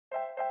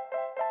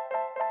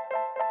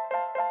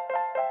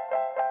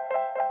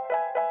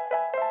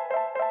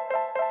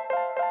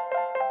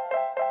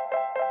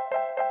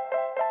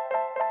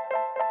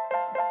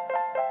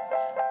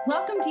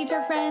Welcome,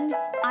 teacher friend.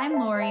 I'm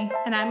Lori.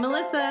 And I'm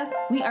Melissa.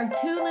 We are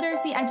two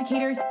literacy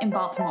educators in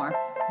Baltimore.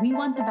 We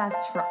want the best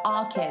for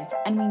all kids,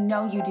 and we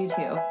know you do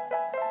too.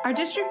 Our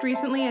district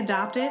recently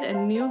adopted a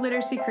new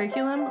literacy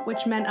curriculum,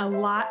 which meant a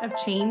lot of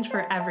change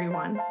for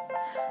everyone.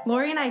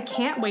 Lori and I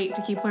can't wait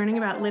to keep learning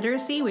about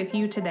literacy with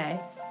you today.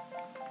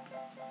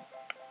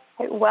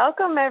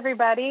 Welcome,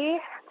 everybody.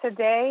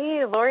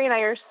 Today, Lori and I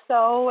are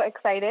so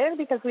excited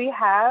because we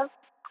have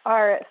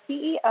our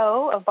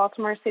CEO of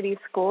Baltimore City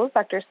Schools,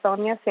 Dr.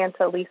 Sonja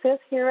Santelises,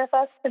 here with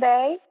us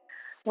today.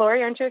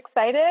 Lori, aren't you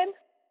excited?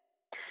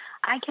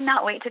 I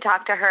cannot wait to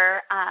talk to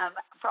her.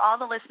 For all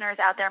the listeners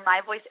out there, my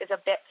voice is a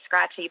bit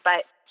scratchy,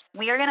 but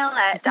we are going to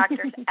let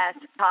Dr. S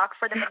talk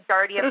for the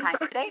majority of time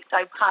today, so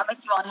I promise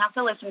you won't have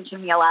to listen to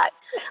me a lot.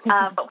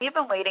 But we've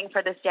been waiting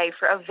for this day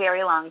for a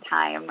very long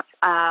time.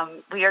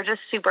 We are just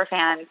super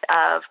fans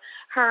of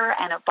her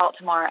and of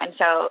Baltimore. And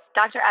so,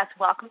 Dr. S,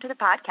 welcome to the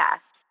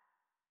podcast.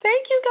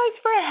 Thank you guys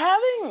for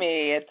having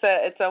me.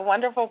 It's a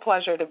wonderful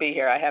pleasure to be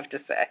here, I have to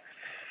say.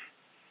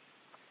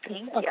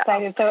 Thank you.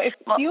 Excited. So if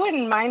you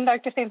wouldn't mind,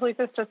 Dr.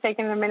 Santelises, just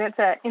taking a minute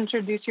to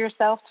introduce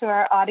yourself to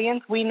our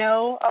audience. We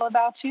know all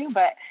about you,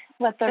 but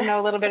let them know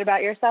a little bit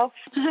about yourself.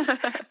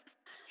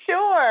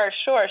 Sure.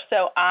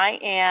 So I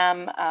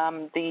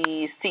am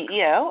the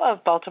CEO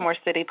of Baltimore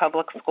City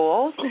Public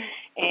Schools,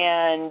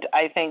 and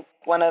I think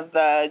one of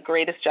the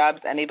greatest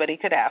jobs anybody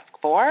could ask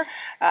for.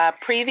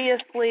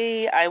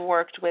 Previously, I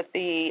worked with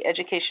the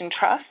Education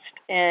Trust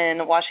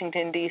in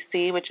Washington,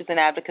 D.C., which is an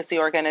advocacy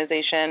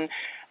organization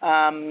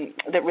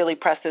that really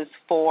presses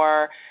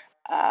for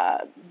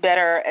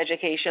better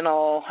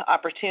educational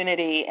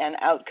opportunity and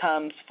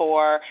outcomes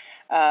for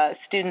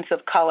students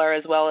of color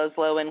as well as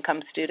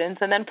low-income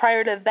students. And then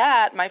prior to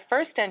that, my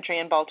first entry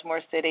in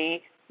Baltimore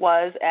City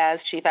was as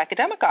Chief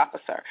Academic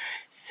Officer.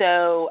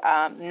 So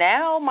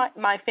now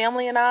my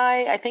family and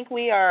I think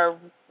we are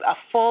a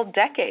full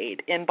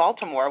decade in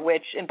Baltimore,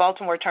 which in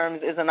Baltimore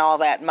terms isn't all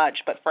that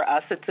much, but for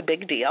us it's a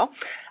big deal.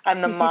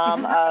 I'm the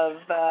mom of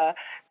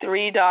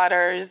 3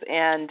 daughters,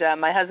 and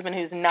my husband,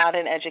 who's not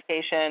in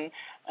education,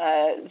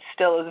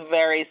 still is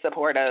very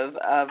supportive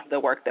of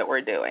the work that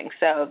we're doing.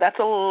 So that's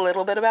a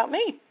little bit about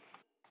me.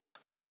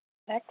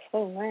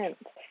 Excellent.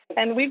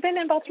 And we've been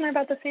in Baltimore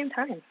about the same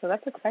time, so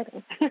that's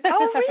exciting.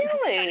 Oh,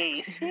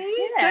 really?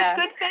 See? Yeah.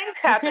 Good things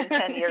happened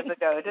 10 years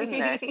ago, didn't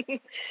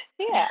they?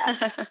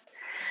 Yeah.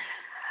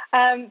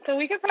 So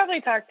we could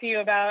probably talk to you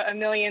about a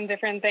million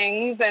different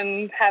things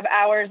and have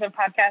hours of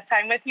podcast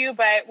time with you,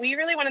 but we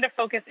really wanted to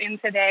focus in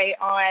today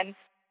on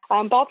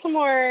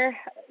Baltimore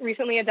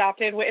recently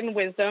adopted Wit and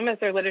Wisdom as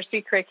their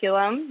literacy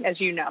curriculum,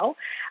 as you know.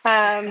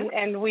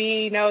 And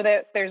we know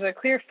that there's a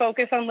clear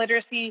focus on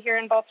literacy here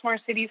in Baltimore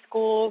City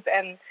Schools,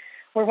 and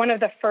we're one of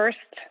the first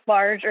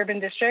large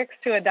urban districts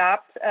to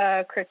adopt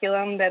a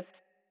curriculum that's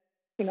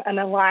an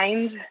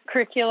aligned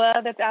curricula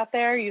that's out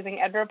there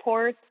using ed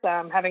reports,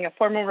 having a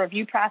formal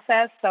review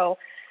process. So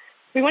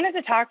we wanted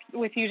to talk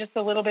with you just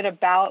a little bit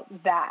about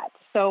that.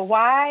 So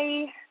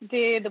why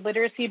did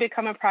literacy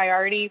become a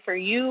priority for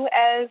you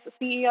as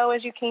CEO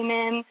as you came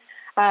in,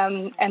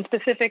 and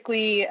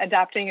specifically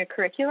adopting a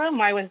curriculum?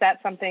 Why was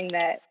that something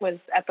that was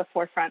at the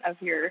forefront of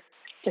your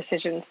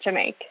decisions to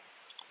make?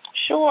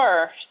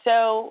 Sure.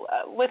 So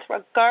with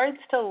regards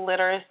to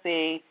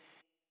literacy,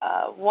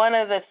 one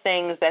of the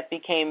things that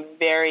became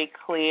very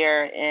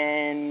clear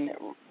in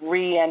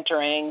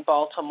re-entering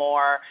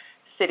Baltimore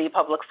City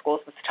Public Schools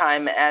this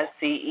time as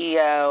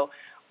CEO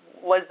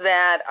was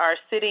that our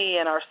city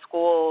and our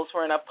schools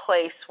were in a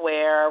place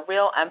where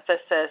real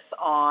emphasis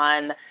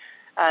on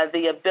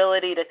the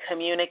ability to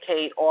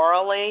communicate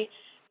orally,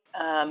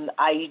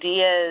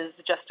 ideas,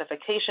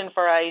 justification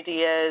for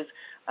ideas,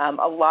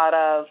 a lot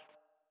of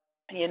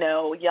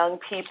young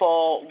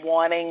people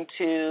wanting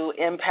to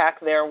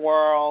impact their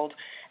world.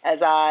 As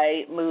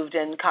I moved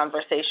in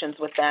conversations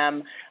with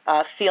them,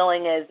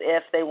 feeling as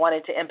if they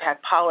wanted to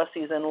impact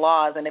policies and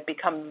laws, and it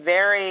becoming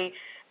very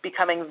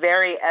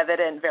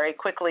evident very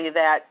quickly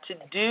that to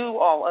do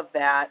all of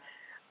that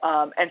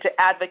and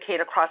to advocate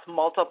across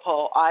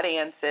multiple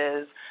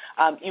audiences,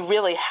 you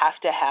really have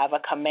to have a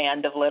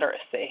command of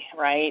literacy,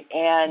 right?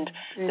 And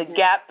the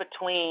gap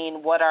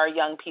between what our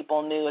young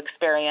people knew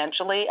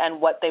experientially and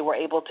what they were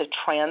able to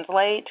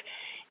translate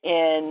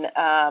in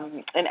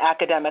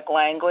academic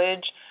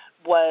language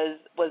was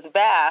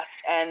vast,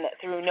 and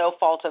through no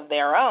fault of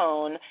their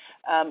own,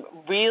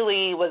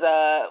 really was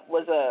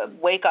a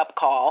wake-up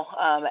call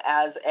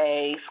as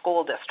a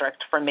school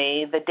district for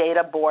me. The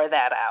data bore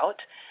that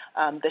out.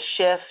 The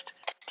shift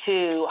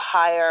to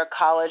higher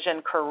college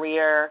and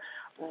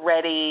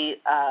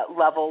career-ready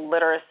level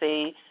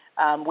literacy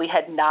we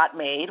had not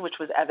made, which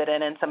was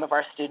evident in some of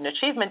our student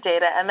achievement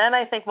data. And then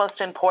I think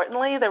most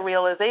importantly, the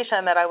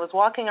realization that I was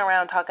walking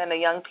around talking to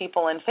young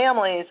people and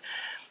families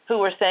who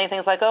were saying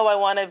things like, oh, I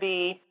want to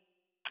be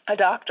a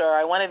doctor,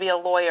 I want to be a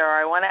lawyer,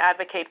 I want to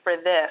advocate for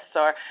this,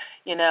 or,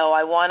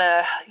 I want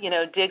to,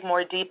 dig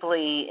more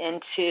deeply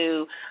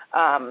into,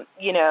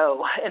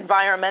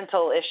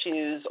 environmental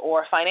issues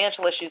or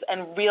financial issues,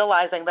 and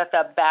realizing that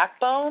the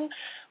backbone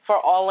for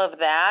all of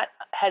that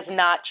has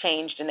not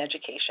changed in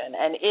education.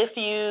 And if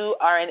you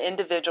are an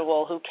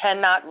individual who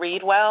cannot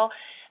read well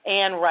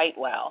and write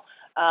well,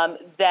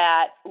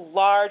 that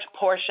large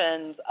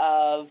portions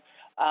of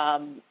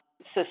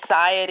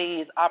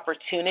society's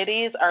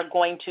opportunities are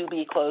going to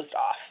be closed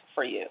off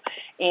for you.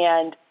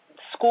 And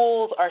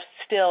schools are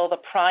still the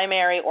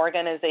primary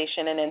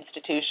organization and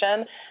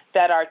institution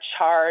that are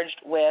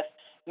charged with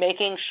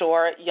making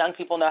sure young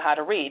people know how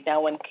to read.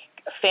 Now, when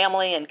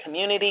family and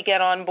community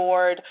get on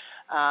board,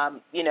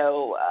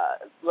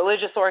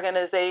 religious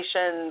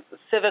organizations,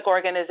 civic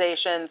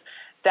organizations,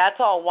 that's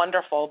all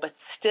wonderful, but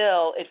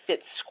still it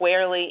fits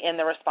squarely in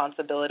the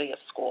responsibility of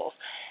schools.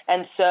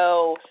 And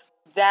so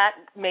that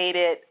made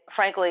it,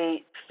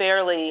 frankly,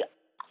 fairly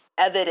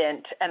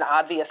evident and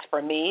obvious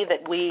for me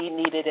that we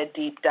needed a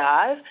deep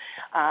dive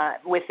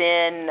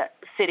within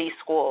city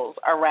schools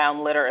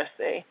around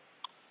literacy.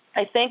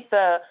 I think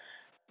the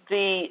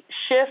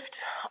shift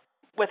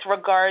with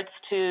regards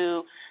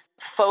to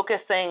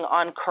focusing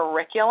on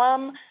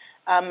curriculum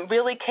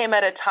really came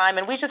at a time,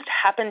 and we just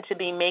happened to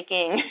be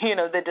making,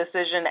 the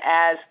decision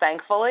as,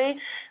 thankfully,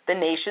 the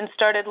nation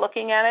started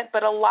looking at it.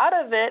 But a lot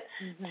of it,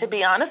 to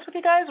be honest with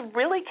you guys,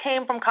 really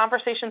came from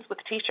conversations with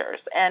teachers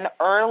and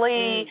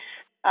early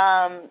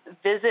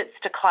visits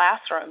to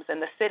classrooms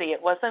in the city.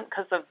 It wasn't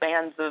because of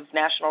bands of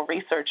national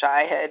research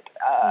I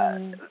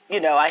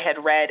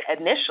had read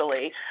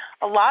initially.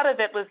 A lot of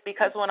it was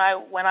because when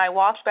I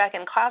walked back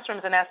in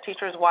classrooms and asked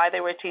teachers why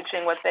they were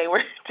teaching what they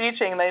were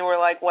teaching, they were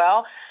like,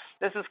 well,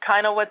 this is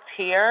kind of what's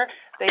here.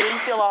 They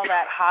didn't feel all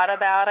that hot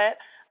about it.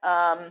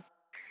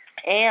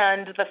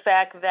 And the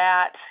fact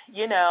that,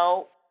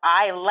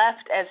 I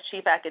left as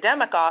chief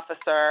academic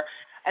officer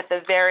at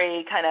the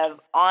very kind of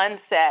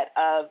onset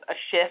of a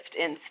shift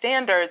in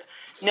standards,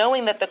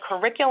 knowing that the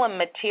curriculum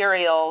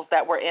materials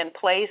that were in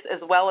place as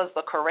well as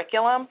the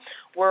curriculum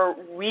were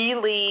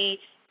really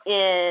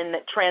in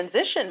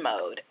transition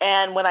mode.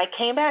 And when I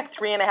came back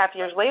 3.5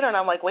 years later, and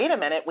I'm like, wait a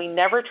minute, we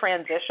never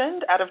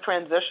transitioned out of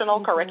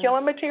transitional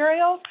curriculum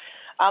materials?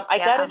 I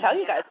got to tell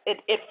you guys,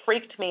 it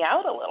freaked me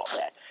out a little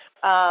bit.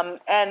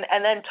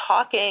 And then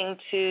talking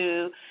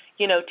to,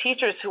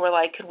 teachers who were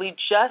like, could we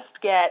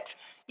just get,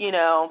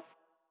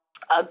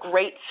 a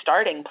great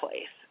starting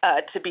place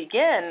to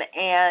begin?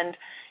 And,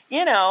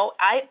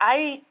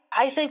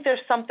 I think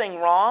there's something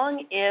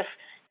wrong if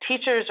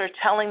teachers are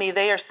telling me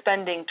they are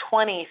spending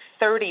 20,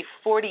 30,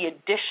 40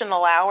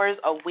 additional hours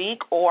a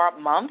week or a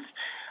month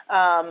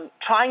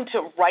trying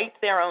to write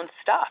their own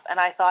stuff. And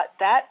I thought,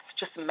 that's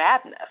just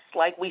madness.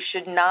 Like, we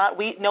should not,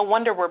 no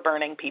wonder we're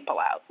burning people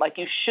out. Like,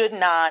 you should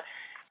not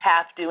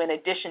have to, in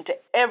addition to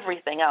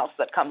everything else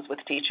that comes with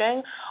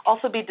teaching,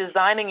 also be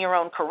designing your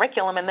own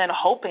curriculum and then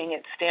hoping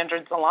its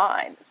standards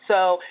align.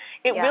 So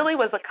it really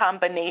was a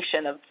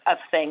combination of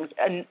things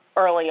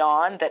early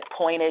on that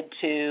pointed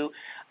to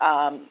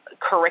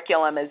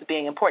curriculum as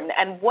being important.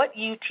 And what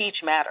you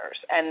teach matters.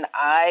 And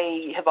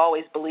I have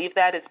always believed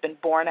that. It's been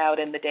borne out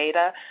in the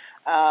data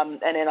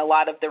and in a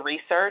lot of the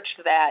research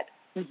that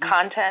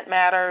content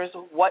matters,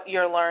 what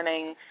you're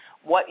learning,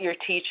 what you're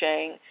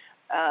teaching,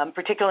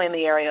 particularly in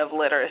the area of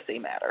literacy,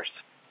 matters.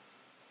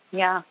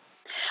 Yeah.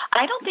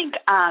 I don't think,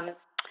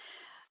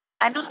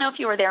 I don't know if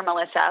you were there,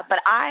 Melissa, but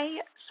I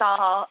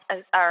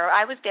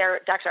was there,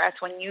 Dr. S.,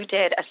 when you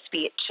did a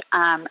speech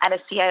at a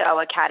CIO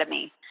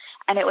Academy,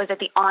 and it was at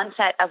the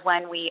onset of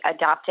when we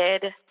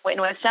adopted Wit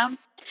and Wisdom,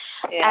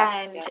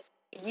 and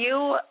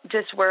you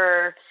just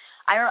were,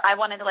 I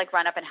wanted to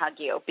run up and hug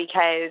you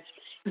because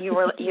you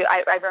were,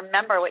 I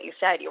remember what you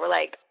said. You were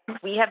like,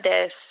 we have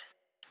this,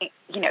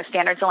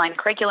 standards-aligned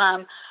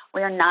curriculum.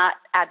 We are not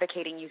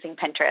advocating using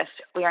Pinterest.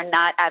 We are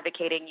not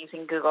advocating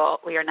using Google.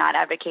 We are not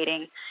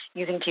advocating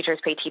using Teachers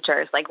Pay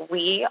Teachers.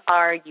 We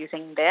are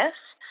using this,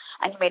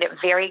 and you made it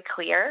very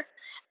clear.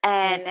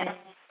 And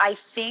I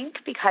think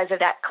because of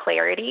that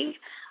clarity,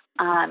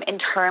 in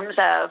terms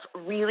of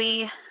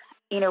really,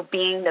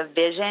 being the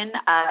vision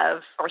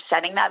of, or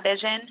setting that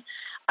vision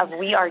of,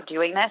 we are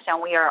doing this and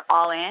we are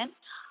all in.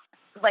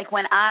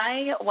 When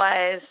I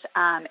was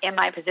in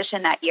my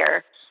position that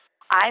year,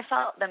 I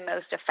felt the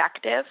most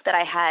effective that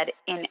I had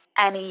in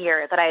any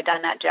year that I had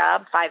done that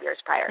job 5 years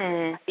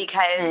prior.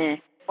 Because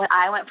when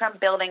I went from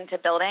building to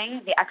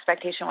building, the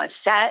expectation was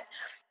set,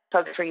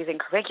 folks were using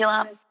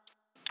curriculum,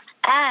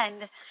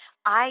 and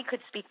I could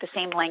speak the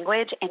same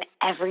language in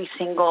every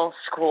single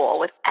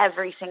school with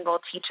every single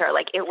teacher.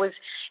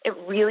 It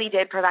really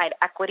did provide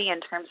equity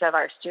in terms of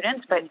our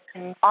students, but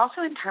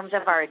also in terms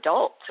of our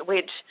adults,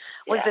 which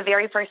was the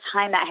very first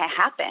time that had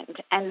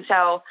happened. And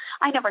so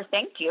I never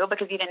thanked you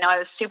because you didn't know I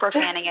was super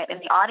fanning it in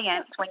the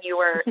audience when you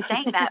were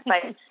saying that.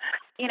 But,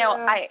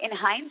 I, in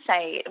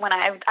hindsight, when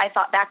I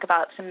thought back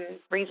about some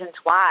reasons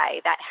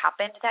why that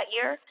happened that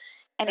year,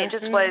 and it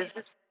just was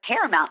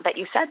paramount that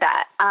you said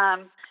that.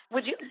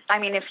 Would you,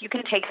 if you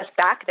can take us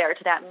back there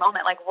to that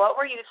moment, what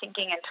were you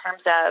thinking in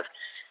terms of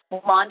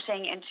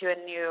launching into a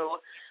new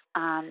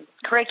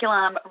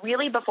curriculum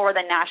really before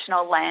the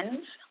national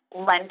lens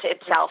lent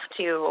itself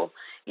to,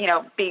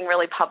 being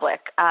really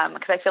public?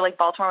 Because I feel like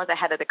Baltimore was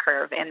ahead of the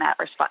curve in that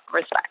respect.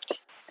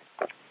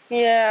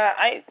 Yeah,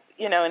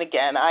 and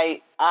again,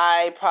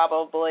 I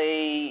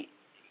probably,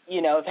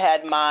 have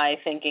had my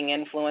thinking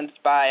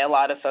influenced by a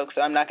lot of folks,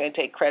 so I'm not going to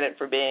take credit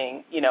for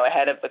being,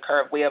 ahead of the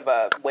curve. We have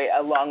a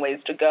long ways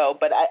to go.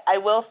 But I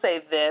will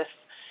say this,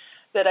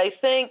 that I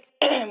think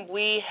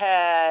we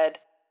had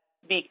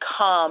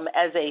become,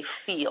 as a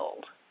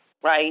field,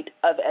 right,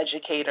 of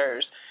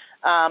educators,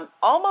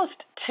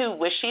 almost too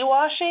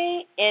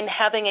wishy-washy in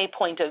having a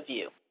point of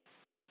view,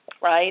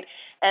 right,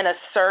 and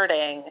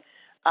asserting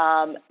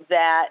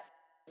that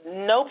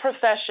no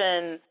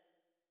profession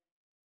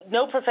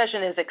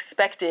is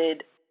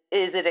expected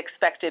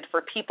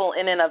for people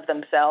in and of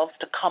themselves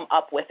to come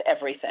up with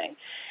everything.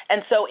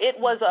 And so it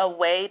was a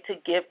way to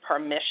give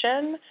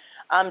permission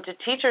to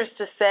teachers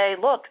to say,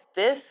 look,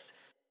 this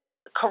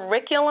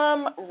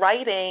curriculum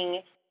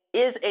writing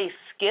is a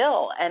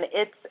skill, and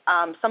it's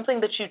something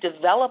that you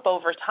develop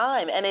over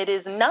time, and it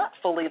is not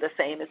fully the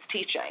same as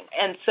teaching.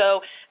 And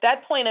so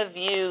that point of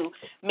view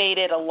made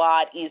it a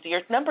lot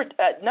easier.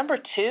 Number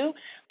two,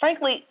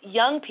 frankly,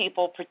 young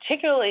people,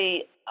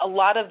 particularly a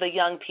lot of the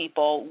young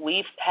people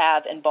we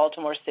have in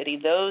Baltimore City,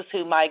 those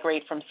who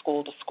migrate from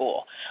school to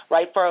school,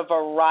 right, for a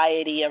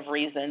variety of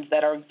reasons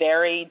that are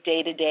very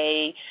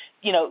day-to-day,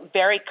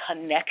 very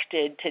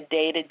connected to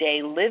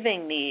day-to-day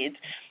living needs.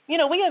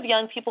 We have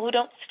young people who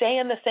don't stay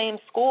in the same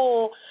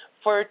school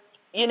for,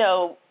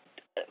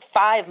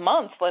 5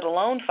 months, let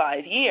alone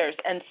 5 years.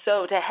 And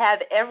so to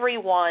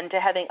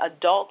having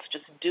adults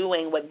just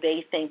doing what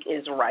they think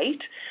is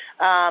right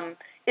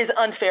is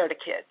unfair to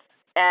kids.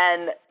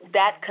 And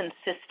that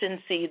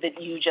consistency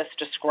that you just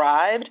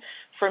described,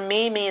 for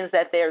me, means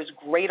that there's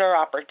greater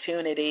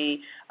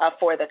opportunity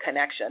for the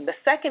connection. The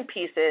second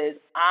piece is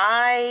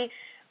I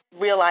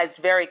realized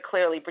very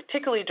clearly,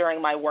 particularly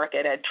during my work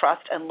at Ed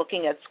Trust and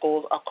looking at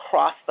schools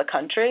across the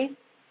country,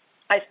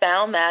 I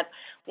found that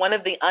one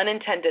of the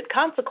unintended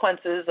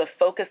consequences of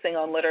focusing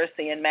on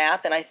literacy and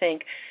math, and I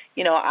think,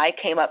 I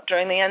came up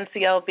during the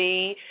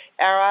NCLB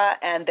era,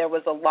 and there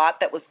was a lot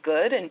that was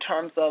good in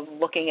terms of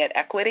looking at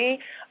equity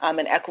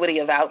and equity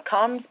of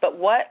outcomes. But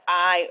what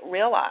I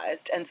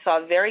realized and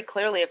saw very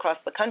clearly across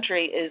the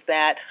country is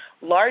that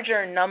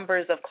larger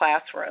numbers of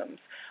classrooms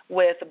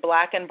with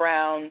Black and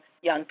brown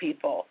young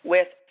people,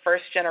 with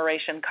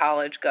first-generation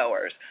college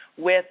goers,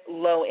 with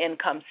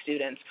low-income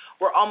students,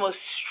 were almost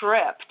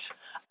stripped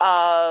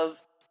of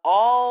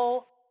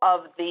all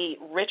of the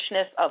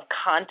richness of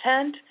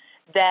content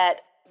that,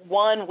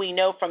 one, we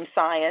know from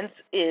science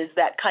is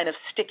that kind of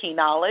sticky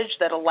knowledge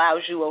that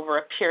allows you over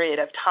a period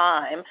of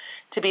time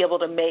to be able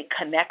to make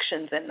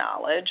connections in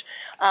knowledge.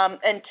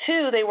 And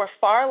two, they were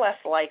far less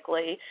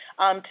likely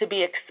to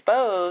be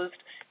exposed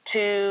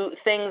to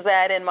things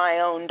that in my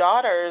own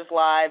daughter's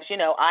lives,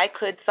 I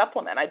could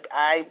supplement.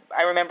 I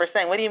remember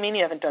saying, what do you mean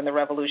you haven't done the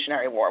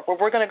Revolutionary War? Well,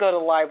 we're going to go to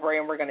the library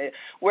and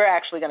we're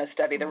actually going to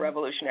study the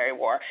Revolutionary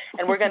War,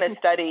 and we're going to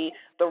study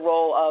the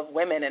role of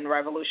women in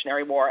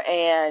Revolutionary War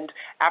and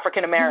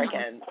African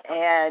Americans.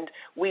 And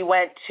we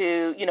went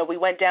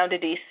down to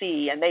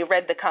D.C. and they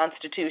read the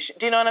Constitution.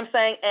 Do you know what I'm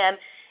saying?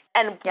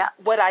 And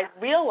what I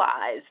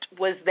realized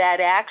was that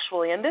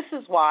actually, and this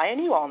is why,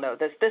 and you all know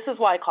this is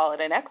why I call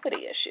it an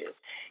equity issue,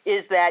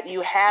 is that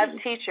you have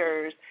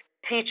teachers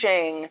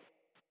teaching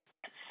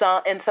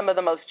in some of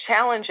the most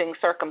challenging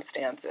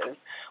circumstances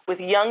with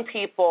young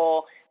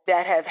people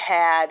that have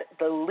had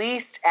the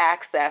least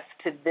access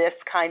to this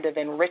kind of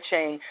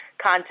enriching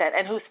content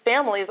and whose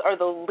families are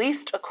the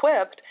least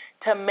equipped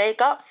to make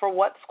up for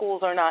what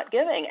schools are not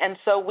giving. And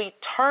so we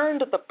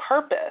turned the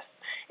purpose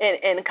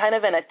in kind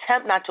of an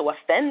attempt not to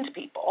offend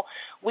people,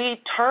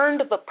 we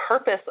turned the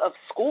purpose of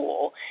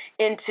school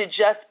into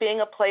just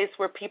being a place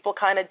where people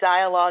kind of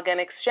dialogue and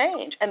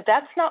exchange. And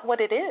that's not what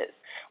it is,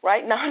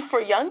 right? Not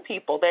for young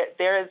people.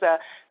 There is a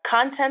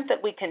content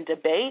that we can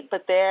debate,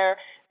 but there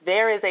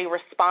is a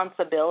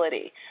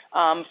responsibility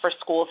for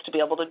schools to be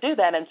able to do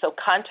that. And so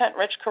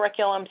content-rich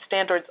curriculum,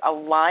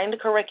 standards-aligned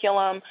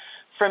curriculum,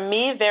 for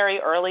me, very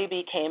early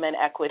became an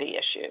equity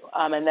issue,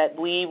 and that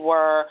we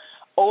were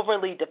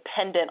overly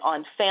dependent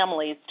on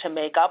families to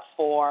make up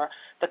for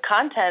the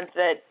content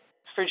that,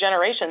 for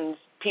generations,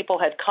 people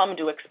had come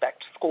to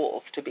expect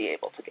schools to be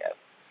able to give.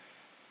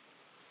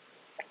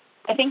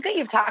 I think that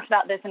you've talked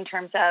about this in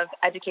terms of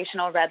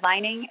educational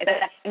redlining. Is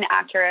that an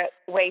accurate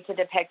way to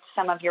depict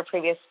some of your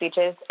previous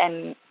speeches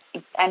and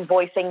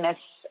voicing this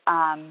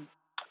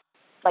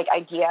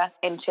idea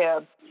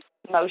into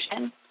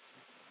motion?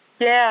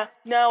 Yeah,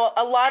 no,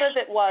 a lot of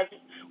it was,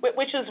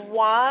 which is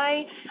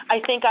why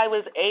I think I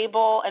was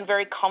able and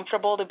very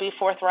comfortable to be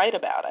forthright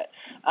about it,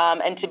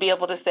 and to be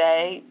able to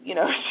say,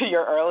 to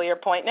your earlier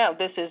point, no,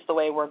 this is the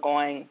way we're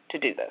going to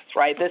do this,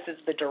 right? This is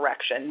the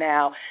direction.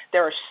 Now,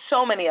 there are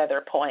so many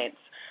other points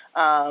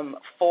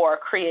for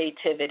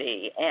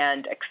creativity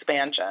and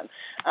expansion,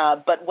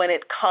 but when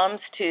it comes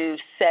to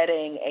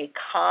setting a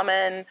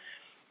common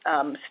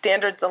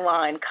standards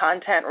aligned,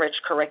 content-rich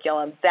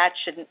curriculum,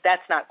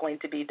 that's not going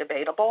to be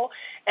debatable.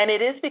 And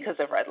it is because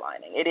of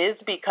redlining. It is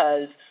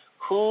because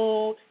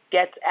who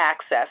gets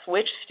access,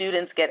 which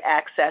students get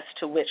access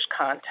to which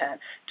content,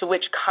 to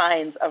which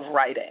kinds of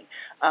writing.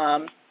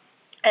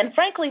 And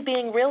frankly,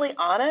 being really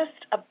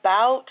honest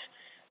about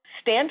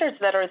standards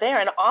that are there,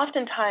 and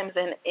oftentimes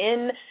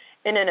in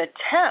an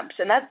attempt,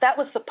 and that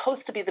was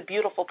supposed to be the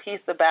beautiful piece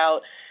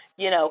about,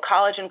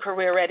 college and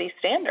career-ready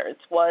standards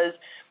was,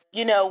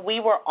 we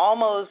were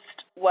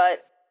almost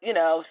what,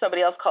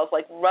 somebody else calls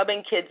like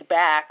rubbing kids'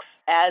 backs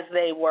as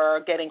they were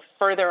getting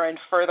further and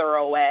further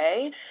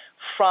away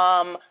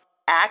from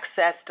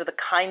access to the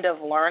kind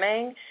of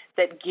learning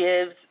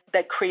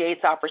that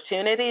creates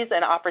opportunities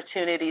and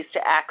opportunities to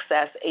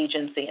access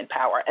agency and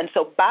power. And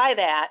so by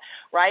that,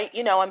 right,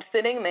 I'm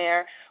sitting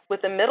there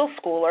with a middle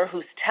schooler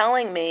who's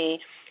telling me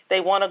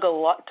they want to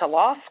go to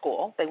law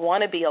school, they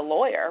want to be a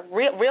lawyer,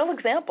 real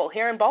example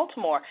here in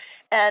Baltimore,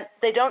 and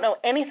they don't know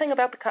anything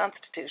about the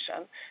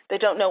Constitution, they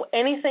don't know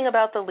anything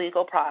about the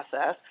legal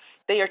process,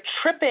 they are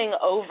tripping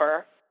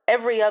over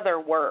every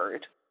other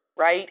word,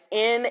 right,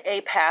 in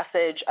a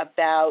passage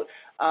about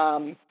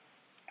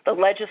the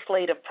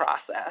legislative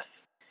process.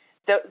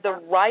 The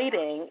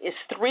writing is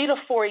 3 to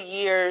 4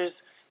 years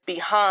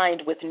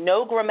behind with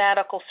no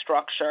grammatical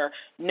structure,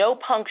 no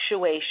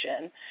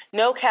punctuation,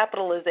 no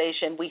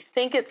capitalization. We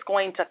think it's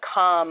going to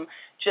come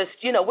just,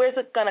 where's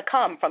it going to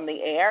come from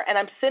the air? And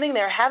I'm sitting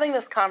there having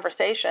this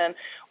conversation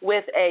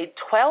with a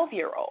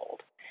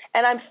 12-year-old,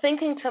 and I'm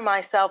thinking to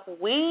myself,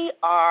 we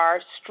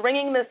are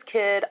stringing this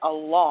kid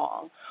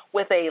along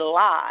with a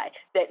lie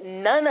that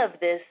none of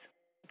this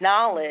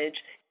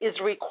knowledge is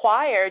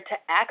required to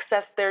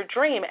access their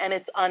dream, and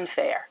it's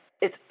unfair.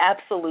 It's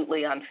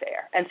absolutely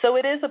unfair. And so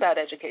it is about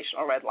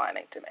educational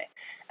redlining to me.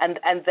 And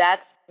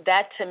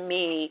that to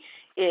me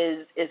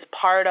is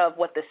part of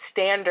what the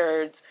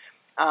standards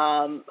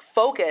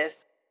focus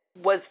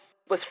was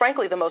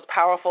frankly the most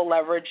powerful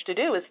leverage to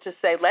do, is to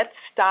say, let's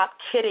stop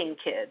kidding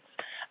kids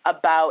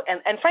about,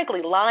 and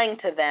frankly lying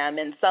to them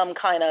in some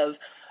kind of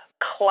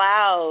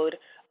cloud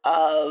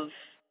of,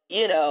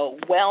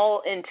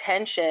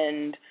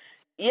 well-intentioned,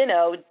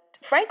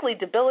 frankly,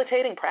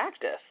 debilitating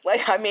practice.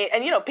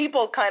 And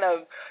people kind of,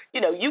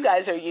 you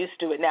guys are used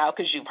to it now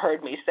because you've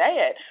heard me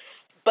say it,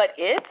 but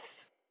it's,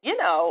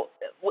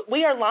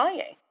 we are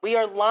lying. We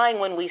are lying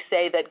when we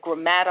say that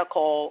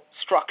grammatical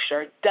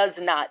structure does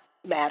not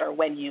matter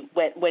when you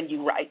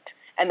write,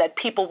 and that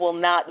people will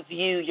not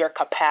view your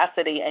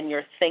capacity and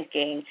your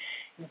thinking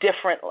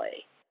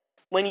differently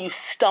when you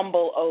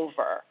stumble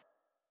over,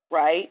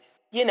 right?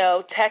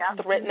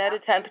 Text written at a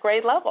 10th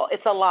grade level.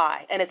 It's a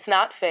lie, and it's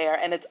not fair,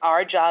 and it's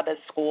our job as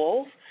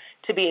schools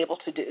to be able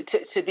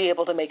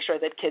to make sure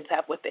that kids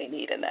have what they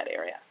need in that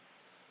area.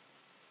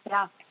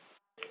 Yeah.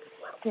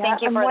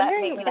 Thank you for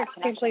that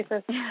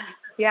connection.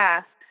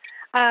 Yeah.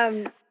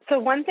 So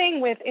one thing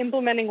with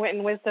implementing wit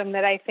and wisdom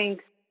that I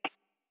think,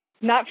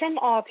 not from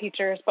all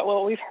teachers, but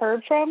what we've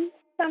heard from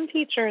some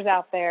teachers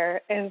out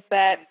there, is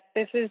that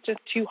this is just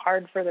too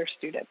hard for their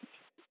students.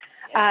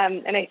 Yeah.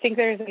 And I think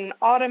there's an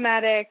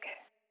automatic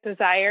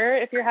desire,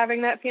 if you're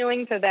having that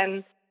feeling, to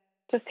then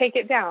just take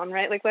it down,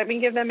 right? Like, let me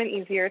give them an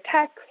easier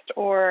text,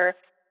 or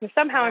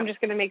somehow I'm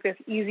just going to make this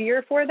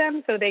easier for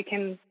them so they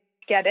can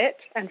get it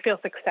and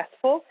feel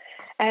successful.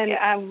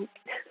 And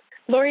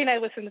Lori and I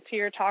listened to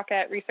your talk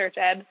at Research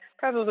Ed,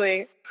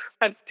 probably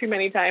too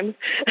many times,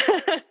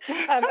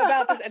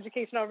 about this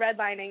educational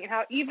redlining, and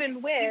how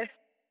even with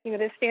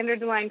this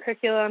standard-aligned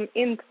curriculum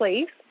in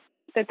place,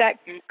 that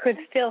could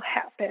still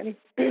happen.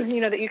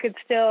 That you could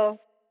still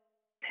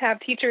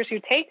have teachers who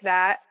take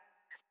that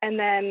and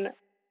then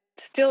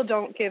still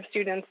don't give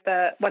students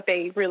what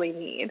they really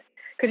need.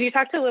 Because you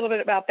talked a little bit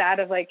about that,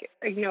 of like,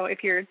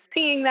 if you're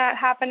seeing that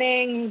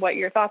happening, what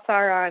your thoughts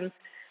are on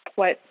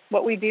what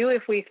we do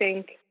if we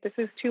think this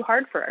is too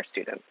hard for our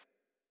students.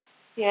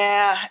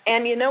 Yeah,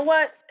 and you know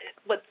what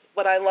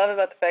I love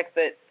about the fact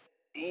that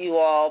you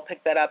all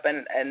picked that up,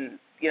 and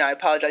I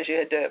apologize you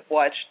had to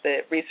watch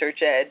the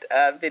Research Ed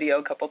video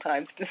a couple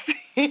times to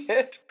see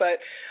it, but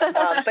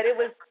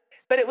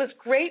it was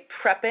great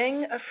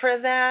prepping for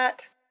that,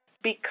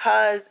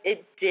 because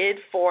it did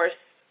force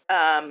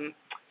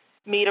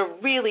me to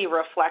really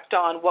reflect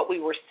on what we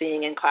were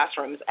seeing in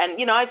classrooms.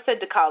 And, I've said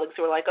to colleagues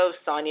who are like, oh,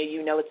 Sonja,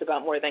 it's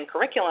about more than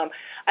curriculum.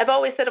 I've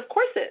always said, of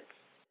course it's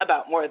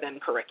about more than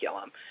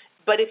curriculum.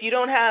 But if you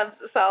don't have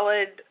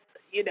solid,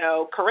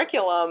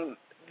 curriculum,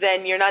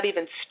 then you're not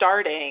even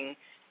starting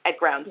at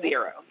ground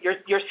zero.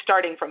 You're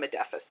starting from a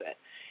deficit.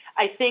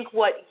 I think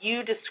what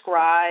you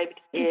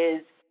described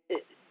is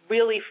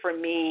really, for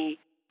me,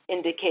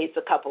 indicates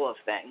a couple of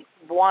things.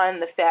 One,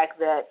 the fact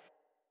that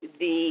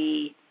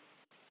the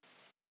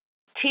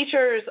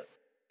teachers,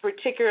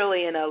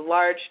 particularly in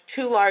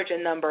too large a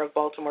number of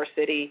Baltimore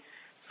City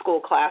school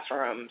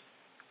classrooms,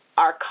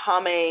 are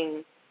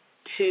coming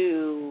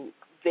to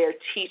their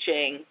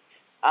teaching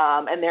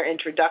and their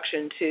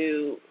introduction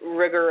to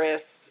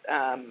rigorous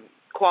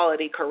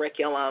quality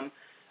curriculum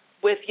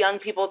with young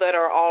people that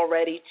are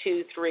already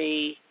 2,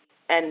 3,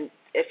 and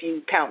if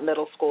you count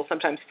middle school,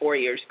 sometimes 4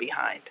 years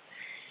behind.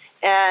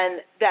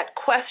 And that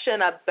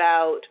question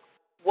about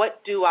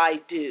what do I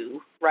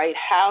do, right?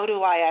 How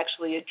do I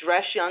actually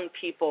address young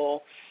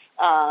people,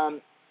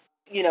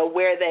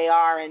 where they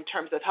are in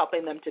terms of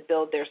helping them to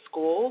build their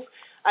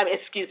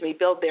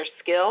build their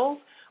skills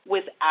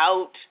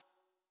without,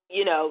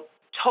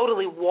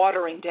 totally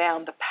watering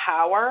down the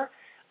power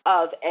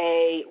of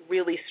a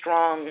really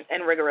strong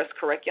and rigorous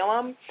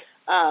curriculum,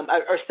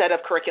 or set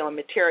of curriculum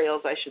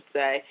materials, I should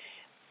say,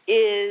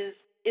 is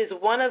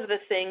one of the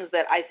things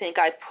that I think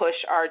I push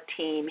our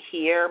team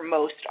here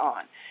most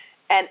on.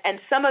 And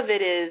some of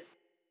it is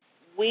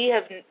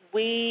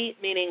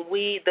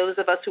those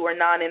of us who are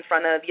not in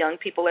front of young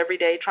people every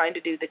day trying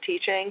to do the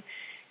teaching,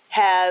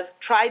 have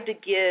tried to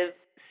give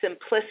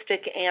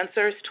simplistic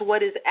answers to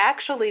what is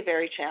actually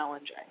very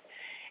challenging.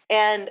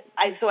 And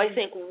so I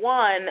think,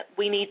 one,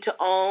 we need to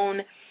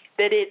own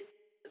that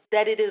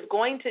it is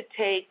going to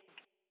take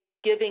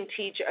giving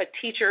a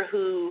teacher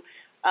who,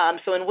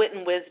 so in Wit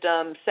and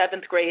Wisdom,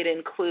 7th grade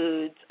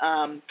includes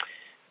some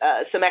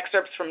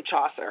excerpts from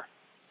Chaucer,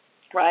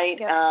 right?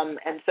 Yeah.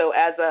 And so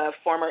as a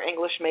former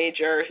English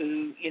major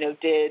who,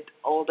 did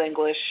Old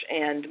English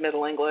and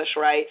Middle English,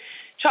 right,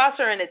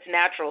 Chaucer in its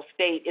natural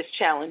state is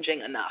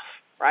challenging enough,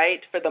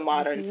 right, for the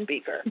modern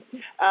speaker.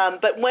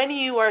 But when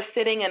you are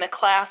sitting in a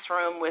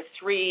classroom with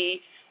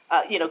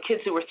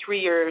kids who are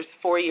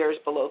 4 years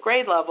below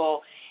grade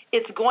level,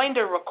 it's going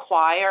to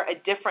require a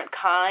different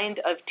kind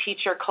of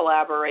teacher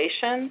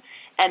collaboration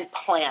and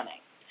planning.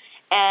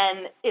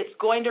 And it's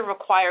going to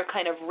require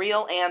kind of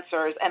real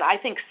answers. And I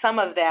think some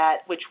of that,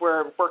 which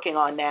we're working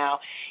on now,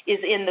 is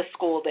in the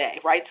school day,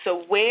 right?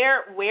 So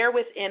where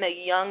within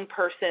a young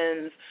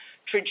person's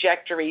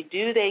trajectory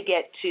do they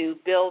get to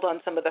build on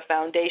some of the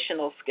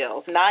foundational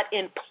skills, not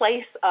in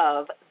place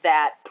of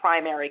that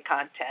primary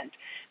content,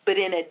 but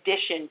in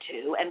addition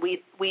to, and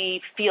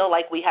we feel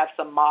like we have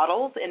some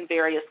models in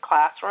various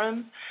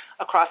classrooms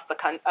across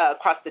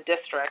the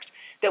district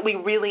that we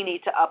really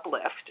need to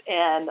uplift,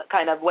 and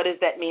kind of what does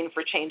that mean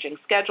for changing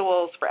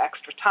schedules, for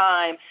extra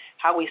time,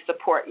 how we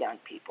support young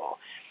people.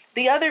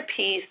 The other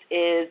piece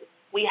is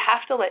we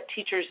have to let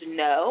teachers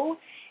know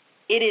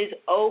it is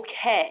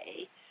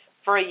okay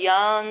for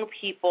young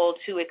people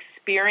to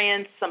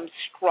experience some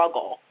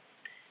struggle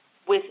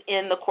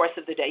within the course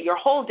of the day. Your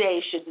whole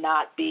day should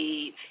not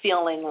be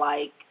feeling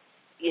like,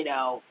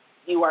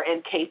 you are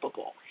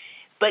incapable.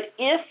 But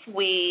if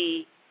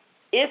we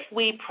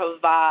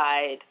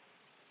provide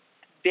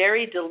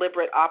very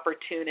deliberate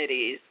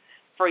opportunities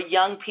for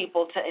young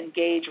people to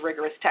engage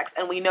rigorous text,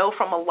 and we know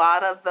from a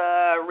lot of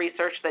the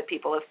research that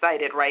people have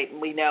cited, right, and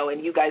we know,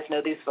 and you guys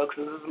know these folks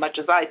as much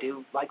as I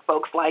do, like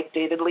folks like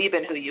David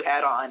Lieben, who you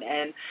had on,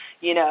 and,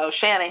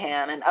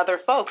 Shanahan and other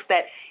folks,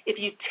 that if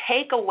you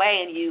take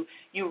away and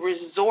you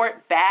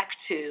resort back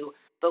to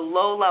the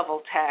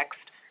low-level text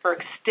for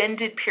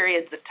extended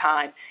periods of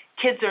time,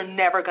 kids are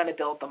never going to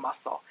build the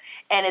muscle.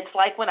 And it's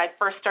like when I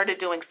first started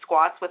doing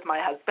squats with my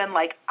husband,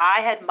 like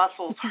I had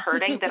muscles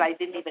hurting that I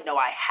didn't even know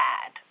I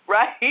had,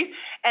 right?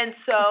 And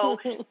so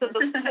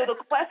the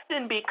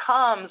question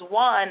becomes,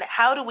 one,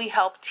 how do we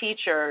help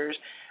teachers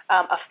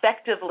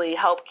effectively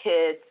help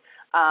kids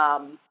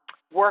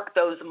work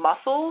those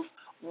muscles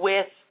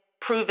with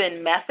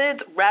proven methods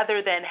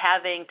rather than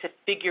having to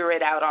figure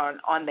it out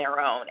on their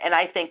own? And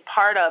I think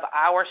part of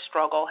our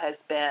struggle has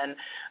been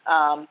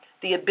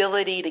the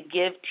ability to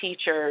give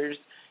teachers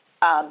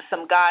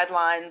some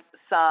guidelines,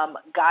 some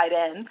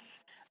guidance,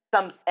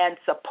 and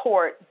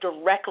support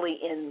directly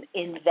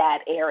in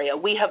that area.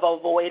 We have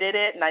avoided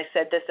it, and I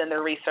said this in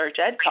the Research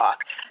Ed Talk,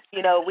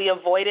 we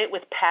avoid it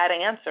with pat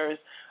answers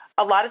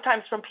a lot of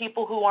times from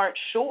people who aren't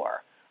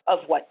sure of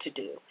what to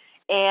do.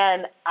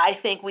 And I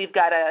think we've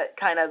got to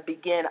kind of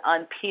begin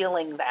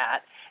unpeeling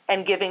that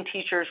and giving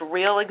teachers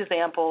real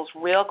examples,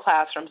 real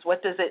classrooms.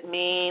 What does it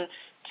mean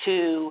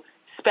to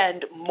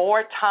spend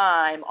more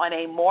time on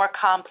a more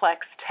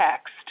complex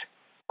text,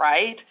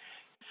 right?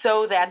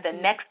 So that the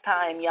next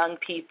time young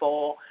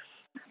people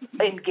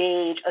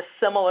engage a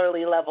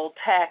similarly leveled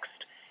text,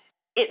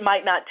 it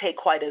might not take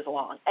quite as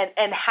long.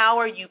 And how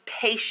are you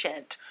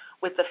patient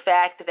with the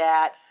fact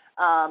that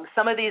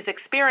some of these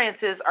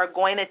experiences are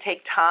going to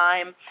take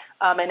time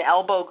and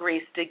elbow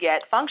grease to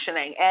get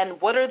functioning? And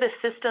what are the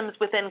systems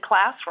within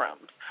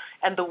classrooms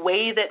and the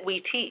way that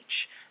we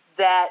teach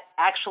that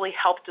actually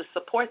help to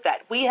support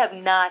that? We have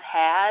not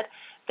had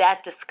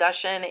that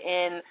discussion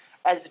in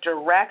as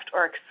direct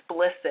or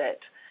explicit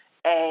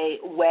a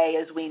way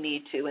as we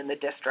need to in the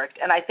district.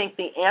 And I think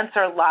the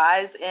answer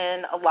lies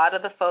in a lot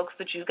of the folks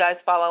that you guys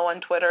follow on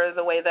Twitter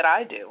the way that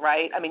I do,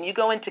 right? I mean, you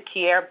go into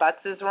Kier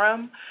Butts'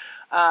 room,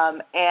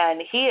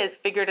 and he has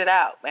figured it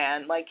out,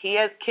 man. Like, he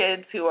has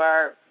kids who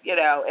are,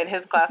 in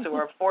his class who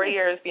are 4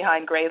 years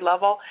behind grade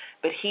level,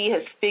 but he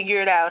has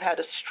figured out how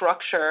to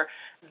structure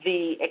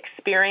the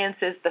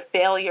experiences, the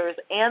failures,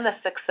 and the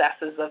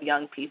successes of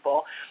young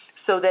people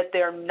so that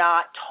they're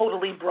not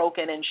totally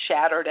broken and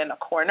shattered in a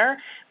corner,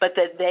 but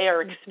that they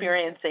are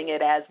experiencing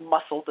it as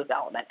muscle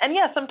development. And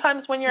yeah,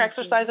 sometimes when you're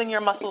exercising,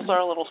 your muscles are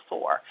a little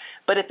sore.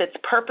 But if it's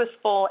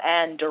purposeful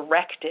and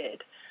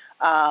directed,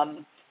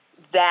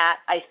 that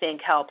I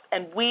think helps.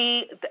 And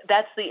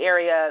that's the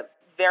area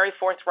very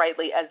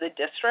forthrightly as a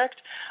district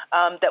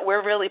that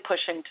we're really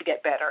pushing to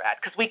get better at,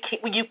 because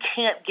you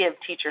can't give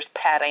teachers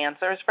pat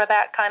answers for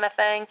that kind of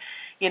thing,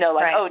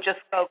 just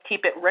go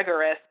keep it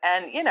rigorous,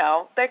 and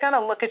they're going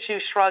to look at you,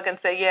 shrug, and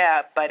say,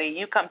 yeah, buddy,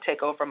 you come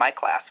take over my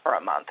class for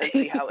a month and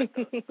see how it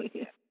goes with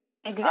you.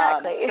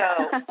 Exactly.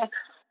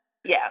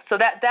 So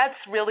that's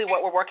really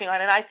what we're working on,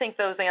 and I think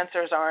those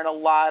answers are in a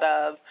lot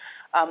of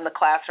the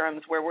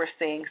classrooms where we're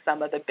seeing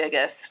some of the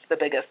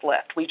biggest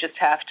lift. We just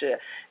have to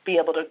be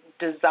able to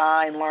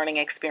design learning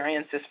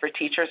experiences for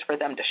teachers for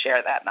them to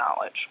share that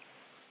knowledge.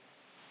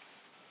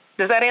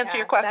 Does that answer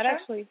your question? That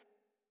actually,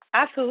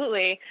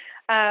 absolutely.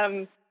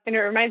 And it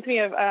reminds me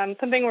of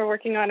something we're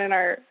working on in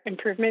our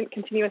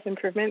continuous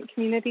improvement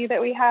community that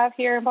we have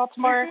here in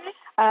Baltimore.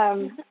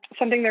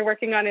 Something they're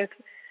working on is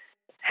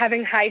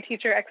having high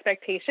teacher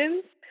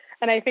expectations.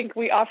 And I think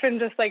we often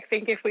just think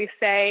if we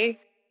say,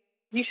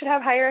 you should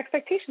have higher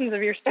expectations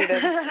of your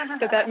students,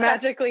 that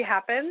magically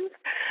happens.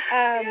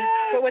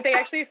 But what they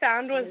actually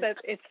found was that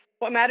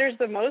what matters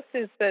the most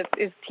is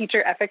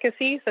teacher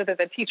efficacy, so that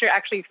the teacher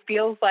actually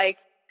feels like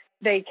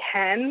they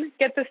can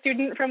get the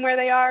student from where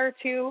they are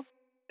to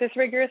this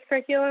rigorous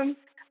curriculum.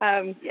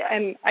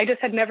 And I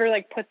just had never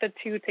put the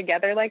two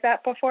together like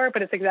that before,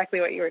 but it's exactly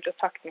what you were just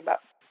talking about.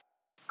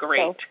 Great.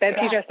 So that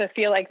teacher has to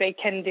feel like they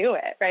can do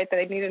it, right? That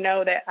they need to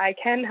know that I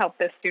can help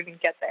this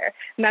student get there.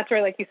 And that's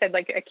where, you said,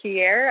 a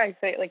Kier, I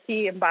say,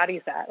 he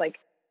embodies that.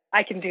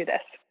 I can do this.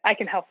 I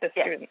can help this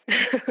student.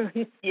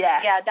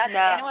 Yeah. That's, you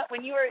know what,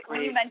 when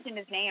you mentioned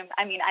his name,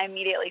 I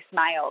immediately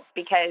smiled,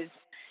 because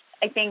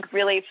I think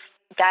really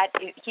that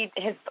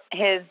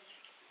his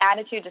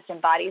attitude just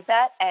embodies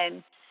that.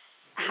 And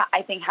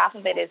I think half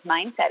of it is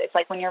mindset. It's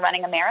like when you're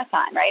running a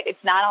marathon, right?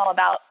 It's not all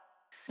about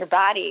your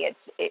body.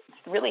 It's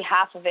really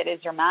half of it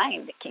is your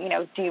mind.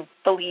 Do you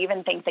believe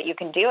and think that you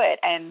can do it?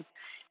 And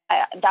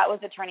that was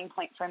a turning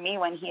point for me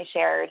when he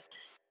shared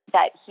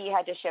that he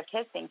had to shift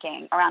his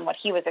thinking around what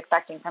he was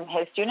expecting from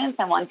his students.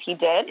 And once he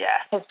did,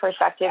 his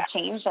perspective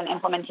changed and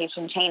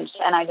implementation changed.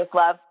 And I just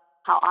love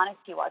how honest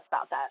he was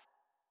about that.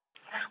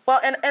 Well,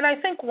 and I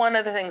think one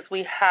of the things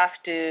we have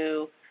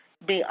to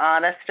be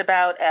honest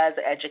about as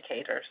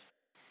educators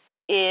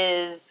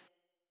is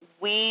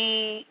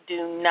we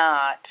do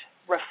not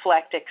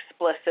reflect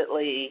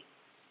explicitly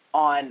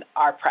on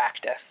our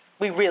practice.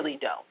 We really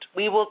don't.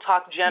 We will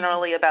talk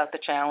generally about the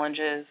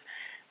challenges,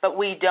 but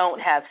we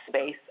don't have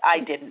space.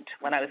 I didn't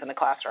when I was in the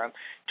classroom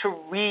to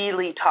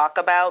really talk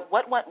about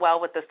what went well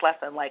with this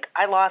lesson.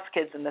 I lost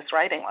kids in this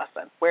writing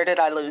lesson. Where did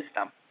I lose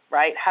them,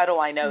 right? How do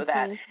I know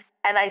that?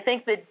 And I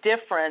think the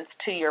difference,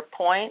 to your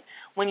point,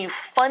 when you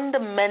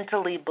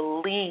fundamentally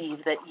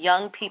believe that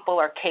young people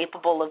are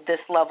capable of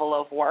this level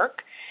of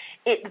work,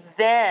 it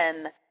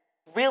then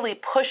really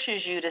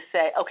pushes you to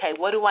say, okay,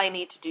 what do I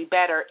need to do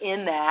better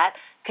in that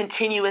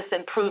continuous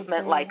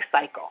improvement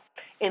cycle,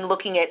 in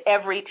looking at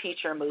every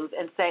teacher move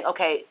and saying,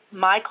 okay,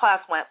 my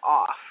class went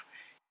off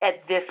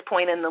at this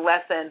point in the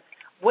lesson.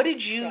 What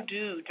did you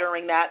do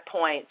during that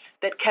point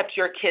that kept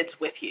your kids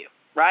with you,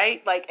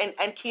 right?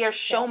 And Kier,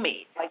 show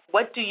me,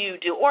 what do you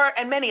do?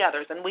 And many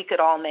others, and we could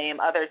all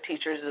name other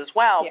teachers as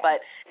well,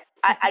 but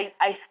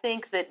I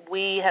think that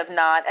we have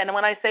not, and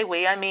when I say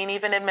we, I mean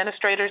even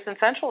administrators and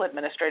central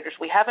administrators,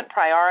 we haven't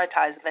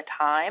prioritized the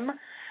time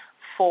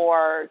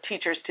for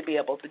teachers to be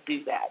able to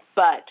do that.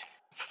 But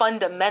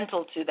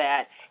fundamental to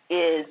that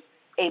is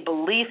a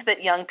belief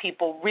that young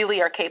people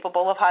really are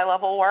capable of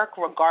high-level work,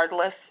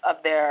 regardless of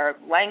their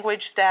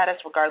language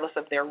status, regardless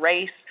of their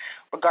race,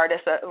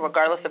 regardless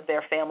of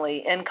their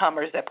family income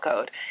or zip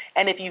code.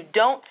 And if you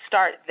don't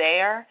start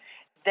there,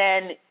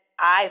 then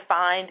I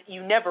find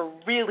you never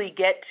really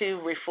get to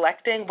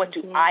reflecting what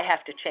do I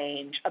have to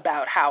change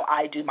about how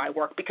I do my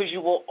work, because you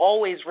will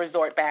always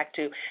resort back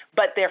to,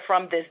 but they're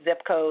from this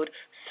zip code,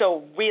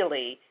 so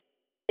really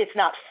it's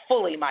not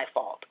fully my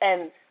fault.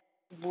 And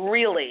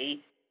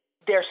really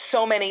there's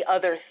so many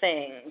other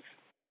things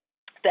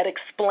that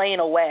explain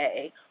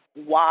away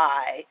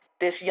why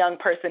this young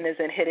person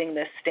isn't hitting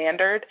this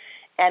standard.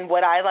 And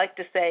what I like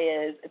to say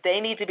is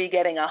they need to be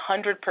getting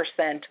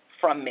 100%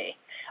 from me.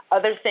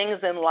 Other things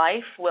in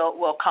life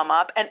will come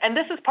up, and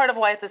this is part of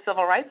why it's a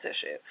civil rights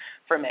issue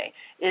for me,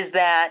 is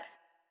that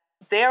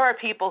there are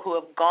people who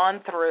have gone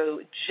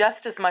through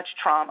just as much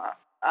trauma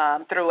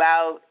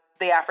throughout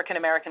the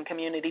African-American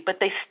community, but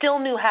they still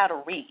knew how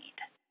to read,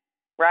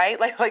 right?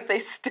 Like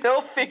they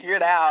still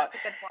figured out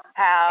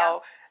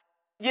how,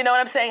 you know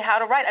what I'm saying, how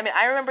to write. I mean,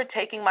 I remember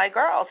taking my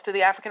girls to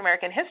the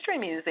African-American History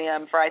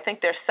Museum for, I think,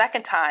 their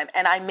second time,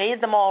 and I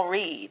made them all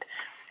read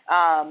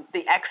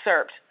the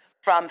excerpt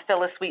from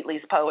Phyllis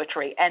Wheatley's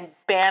poetry and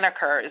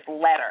Banneker's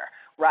letter,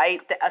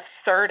 right,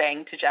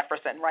 asserting to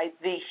Jefferson, right,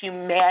 the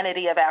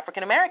humanity of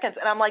African Americans.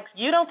 And I'm like,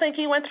 you don't think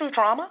he went through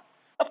trauma?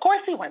 Of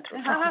course he went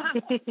through trauma,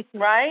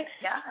 right?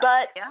 Yeah.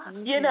 But,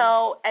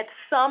 Yeah. At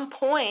some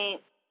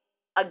point,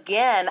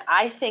 again,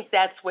 I think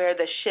that's where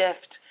the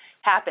shift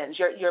happens.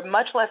 You're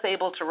much less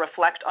able to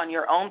reflect on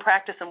your own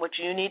practice and what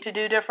you need to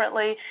do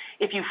differently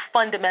if you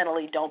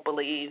fundamentally don't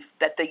believe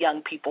that the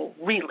young people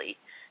really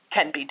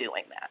can be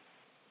doing that.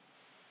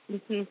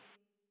 Mm-hmm.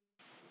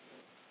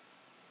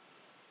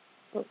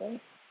 Okay.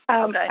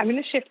 Okay. I'm going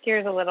to shift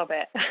gears a little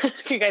bit,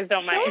 if you guys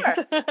don't mind. Sure.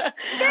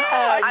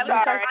 I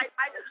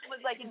just was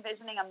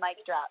envisioning a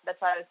mic drop.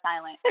 That's why I was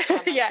silent.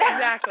 Yeah,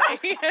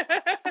 exactly.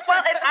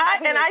 Well,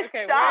 and I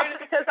stopped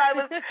because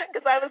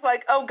I was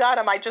like, oh God,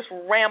 am I just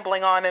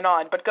rambling on and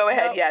on? But go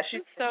ahead. Nope. Yes.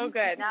 So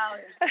good. No,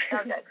 so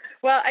good.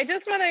 Well, I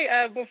just want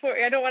to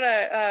I don't want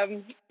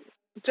to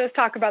just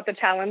talk about the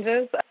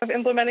challenges of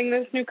implementing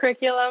this new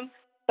curriculum.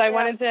 So I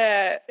wanted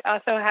to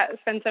also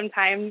spend some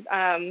time.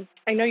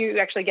 I know you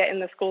actually get in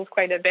the schools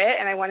quite a bit,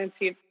 and I wanted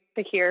to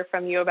hear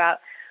from you about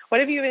what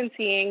have you been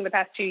seeing the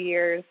past 2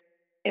 years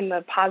in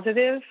the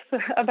positives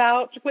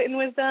about wit and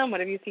wisdom? What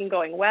have you seen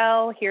going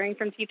well, hearing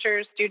from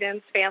teachers,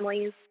 students,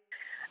 families?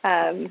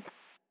 What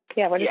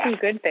are some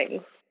good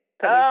things?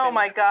 Oh,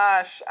 my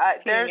gosh.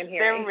 There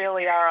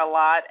really are a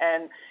lot.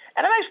 And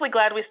I'm actually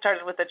glad we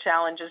started with the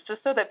challenges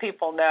just so that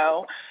people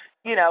know.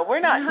 We're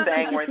not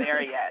saying we're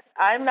there yet.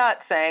 I'm not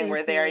saying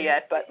we're there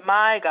yet, but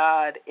my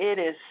God, it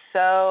is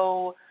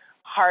so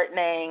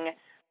heartening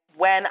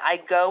when I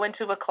go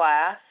into a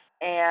class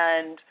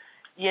and,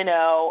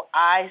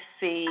 I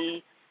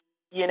see,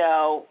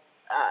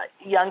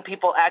 young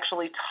people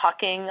actually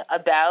talking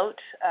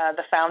about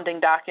the founding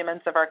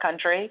documents of our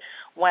country,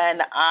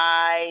 when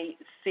I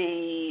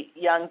see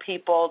young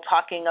people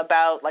talking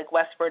about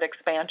westward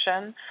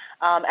expansion,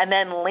 and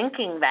then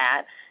linking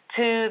that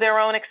to their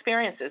own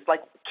experiences.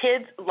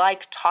 Kids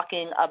like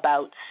talking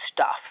about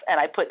stuff, and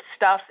I put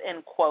stuff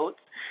in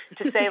quotes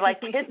to say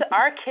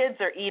our kids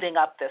are eating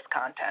up this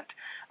content.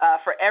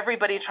 For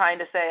everybody trying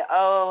to say,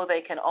 oh,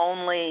 they can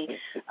only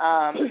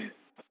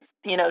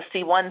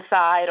see one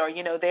side, or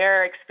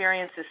their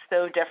experience is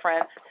so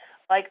different.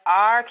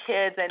 Our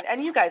kids,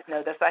 and you guys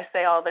know this, I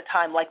say all the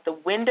time, the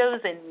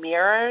windows and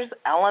mirrors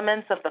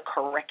elements of the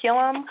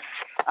curriculum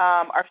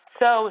are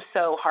so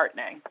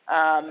heartening.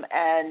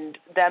 And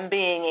them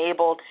being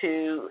able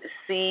to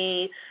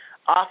see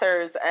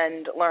authors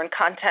and learn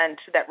content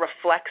that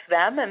reflects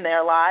them and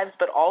their lives,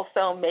 but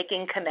also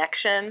making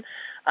connection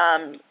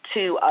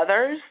to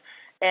others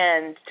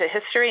and to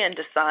history and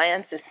to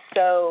science is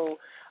so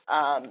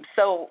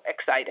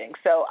exciting.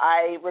 So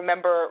I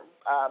remember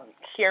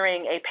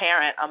hearing a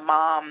parent, a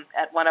mom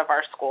at one of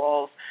our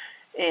schools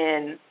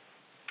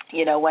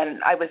when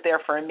I was there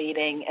for a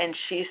meeting, and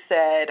she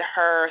said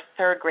her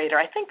third grader,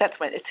 I think that's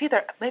when, it's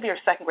either maybe her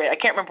second grade, I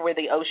can't remember where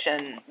the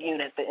ocean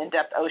unit, the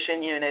in-depth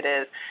ocean unit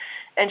is.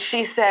 And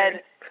she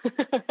said, is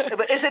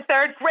it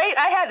third grade?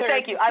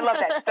 Thank you. I love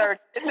that. Third.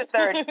 It's a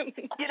third.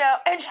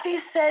 And she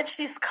said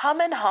she's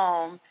coming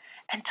home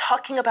and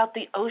talking about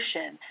the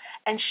ocean,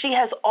 and she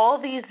has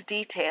all these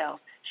details,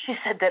 she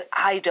said, that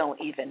I don't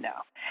even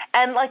know.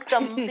 And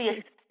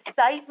the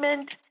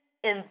excitement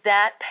in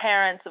that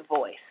parent's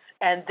voice,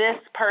 and this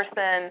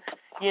person,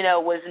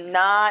 was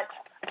not,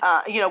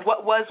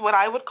 what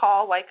I would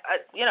call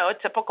a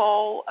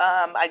typical,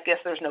 I guess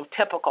there's no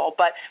typical,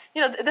 but,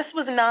 this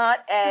was not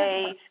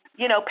a,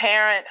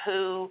 parent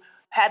who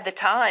had the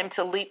time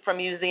to leap from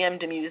museum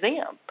to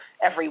museum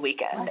every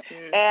weekend.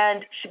 Mm-hmm.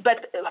 And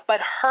but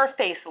her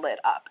face lit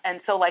up. And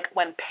so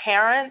when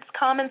parents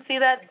come and see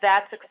that,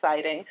 that's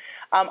exciting.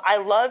 I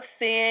love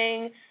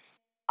seeing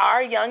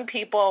our young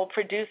people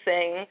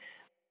producing,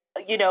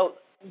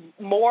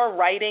 more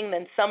writing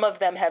than some of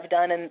them have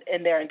done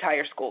in their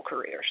entire school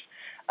careers.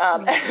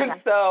 And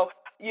so,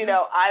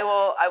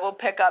 I will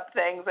pick up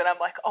things and I'm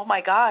like, oh my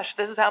gosh,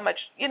 this is how much,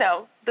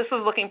 this is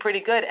looking pretty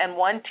good. And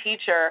one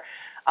teacher,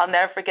 I'll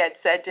never forget,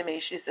 said to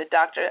me, she said,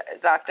 Dr.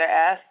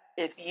 S.,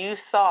 if you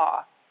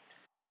saw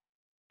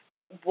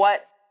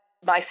what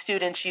my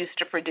students used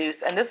to produce,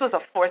 and this was a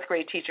fourth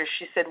grade teacher,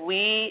 she said,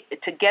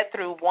 to get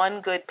through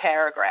one good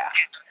paragraph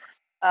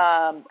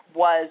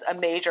was a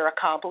major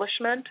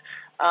accomplishment.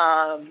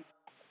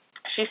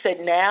 She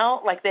said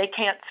now, they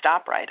can't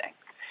stop writing,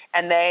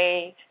 and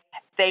they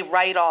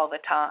write all the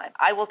time.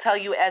 I will tell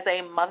you, as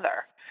a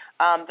mother,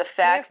 the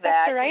fact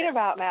that to write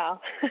about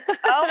now.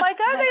 Oh my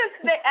God,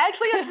 they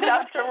actually have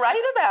stuff to write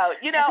about,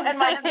 and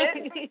my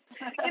kids,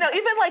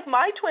 even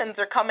my twins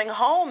are coming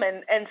home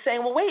and saying,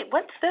 well, wait,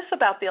 what's this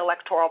about the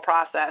electoral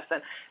process,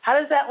 and how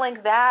does that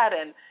link that,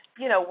 and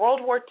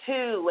World War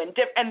II,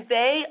 and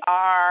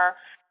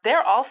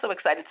they're also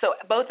excited. So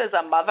both as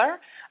a mother,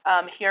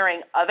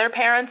 hearing other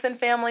parents and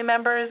family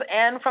members,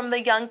 and from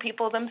the young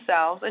people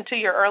themselves. And to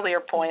your earlier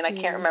point, I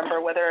can't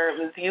remember whether it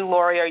was you,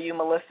 Lori, or you,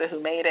 Melissa,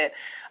 who made it.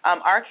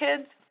 Our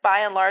kids, by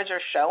and large,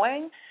 are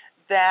showing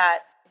that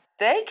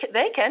they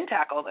can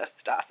tackle this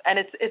stuff. And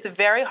it's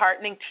very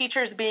heartening.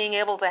 Teachers being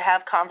able to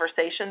have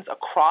conversations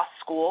across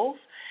schools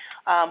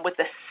with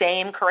the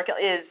same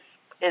curriculum is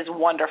is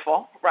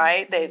wonderful,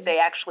 right? They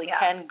actually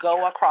can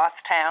go across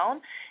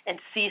town and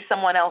see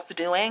someone else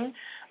doing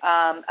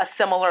a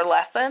similar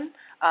lesson.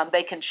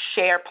 They can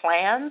share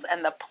plans,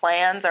 and the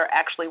plans are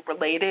actually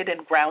related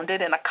and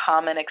grounded in a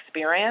common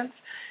experience.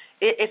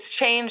 It's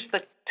changed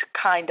the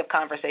kind of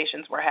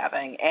conversations we're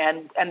having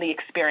and the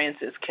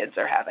experiences kids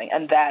are having,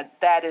 and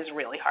that is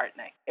really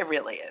heartening. It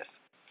really is.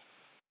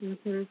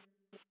 Mm-hmm.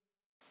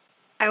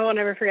 I will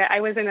never forget.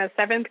 I was in a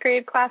 7th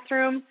grade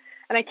classroom,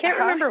 and I can't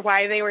remember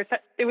why they were.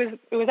 It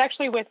was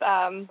actually with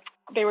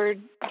they were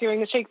doing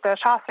the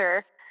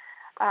Chaucer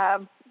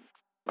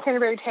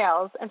Canterbury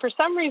Tales, and for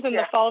some reason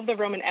the fall of the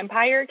Roman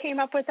Empire came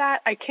up with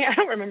that. I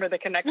don't remember the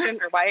connection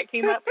or why it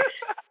came up,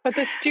 but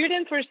the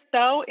students were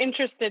so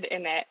interested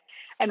in it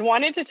and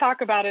wanted to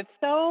talk about it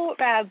so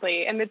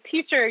badly. And the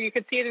teacher, you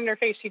could see it in her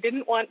face, she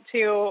didn't want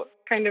to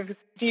kind of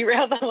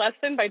derail the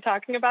lesson by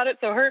talking about it.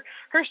 So her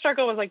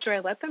struggle was like, do I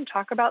let them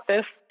talk about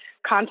this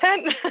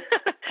content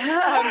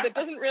that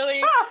doesn't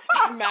really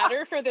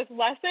matter for this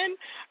lesson?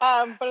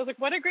 But I was like,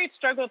 what a great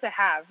struggle to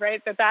have,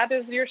 right? That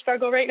is your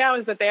struggle right now,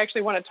 is that they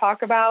actually want to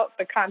talk about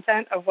the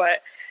content of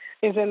what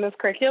is in this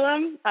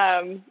curriculum,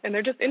 and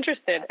they're just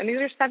interested. And these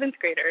are 7th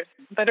graders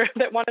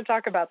that want to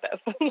talk about this.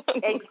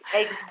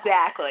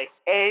 Exactly.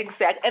 And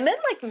then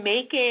like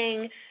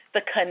making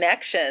the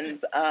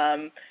connections,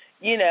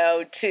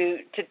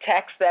 to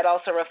texts that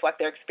also reflect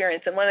their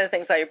experience. And one of the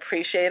things I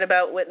appreciate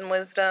about Wit and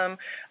Wisdom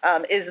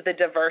is the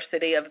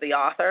diversity of the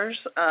authors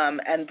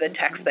and the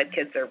texts that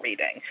kids are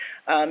reading.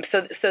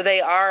 So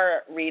they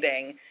are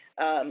reading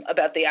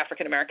about the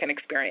African American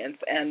experience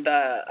and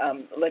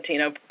the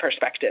Latino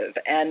perspective,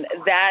 and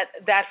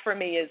that for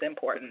me is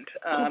important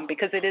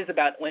because it is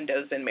about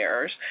windows and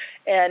mirrors.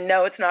 And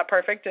no, it's not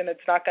perfect, and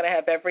it's not going to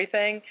have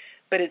everything,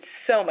 but it's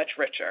so much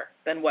richer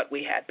than what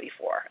we had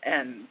before.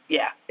 And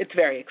yeah, it's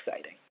very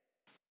exciting.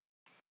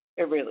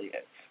 It really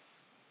is.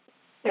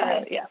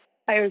 Yeah,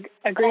 I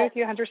agree with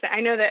you 100%.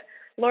 I know that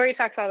Lori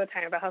talks all the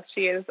time about how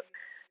she is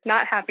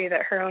not happy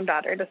that her own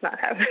daughter does not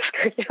have this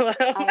curriculum.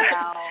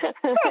 I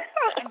know.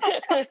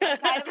 I'm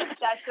kind of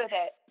obsessed with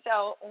it.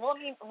 So we'll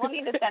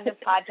need to send this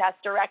podcast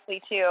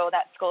directly to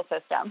that school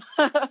system.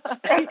 Well,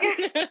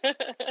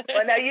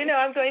 now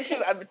I'm going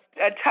to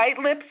tight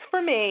lips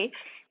for me.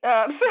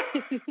 I'm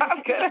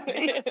going to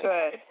be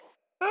good.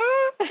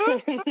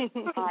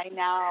 I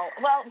know.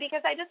 Well,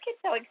 because I just get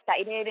so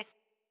excited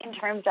in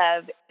terms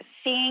of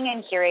seeing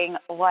and hearing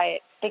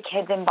what the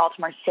kids in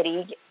Baltimore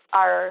City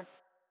are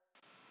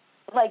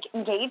like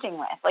engaging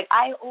with. Like,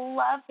 I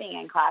love being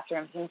in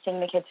classrooms and seeing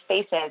the kids'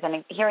 faces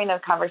and hearing those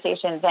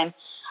conversations. And,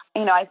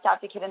 I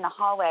stopped a kid in the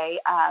hallway,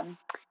 and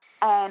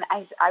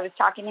I was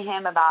talking to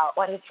him about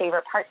what his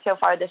favorite part so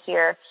far this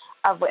year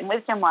of Wit and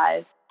Wisdom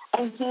was.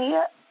 And he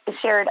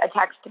shared a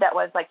text that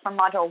was like from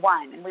Module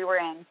 1, and we were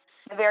in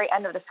the very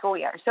end of the school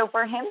year. So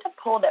for him to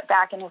pull that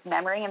back in his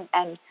memory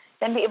and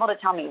then be able to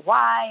tell me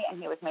why,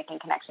 and he was making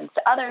connections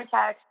to other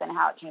texts and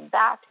how it came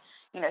back,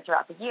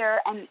 throughout the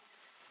year. And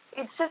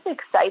it's just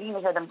exciting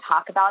to hear them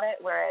talk about it,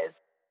 whereas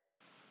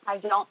I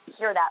don't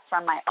hear that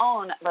from my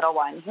own little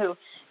one, who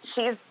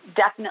she's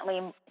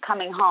definitely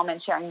coming home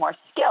and sharing more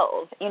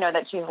skills,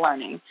 that she's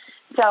learning.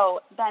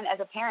 So then as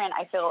a parent,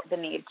 I feel the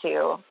need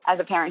to, as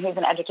a parent who's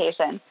in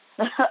education,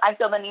 I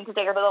feel the need to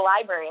take her to the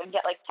library and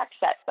get like text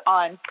sets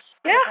on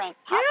different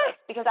topics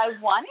because I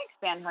want to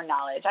expand her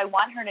knowledge. I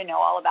want her to know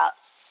all about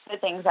the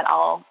things that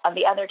all of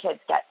the other kids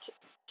get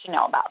to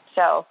know about.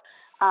 So,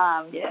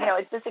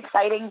 it's just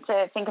exciting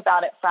to think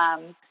about it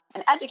from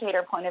an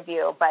educator point of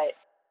view, but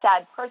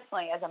sad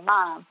personally as a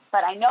mom.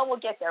 But I know we'll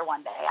get there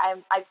one day.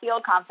 I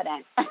feel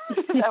confident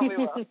that we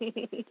will.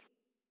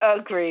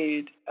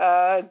 Agreed.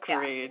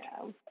 Agreed.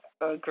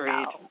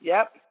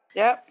 Yep.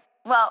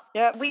 Well,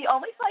 we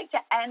always like to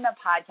end the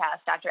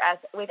podcast, Dr. S.,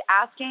 with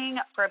asking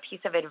for a piece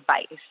of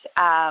advice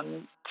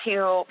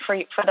for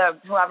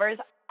whoever's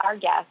our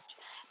guest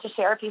to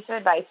share a piece of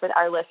advice with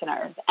our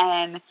listeners.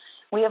 And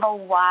we have a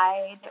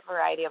wide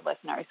variety of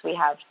listeners. We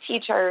have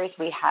teachers,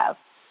 we have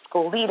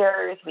school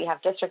leaders, we have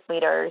district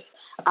leaders.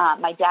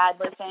 My dad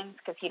listens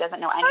because he doesn't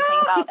know anything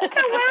about this.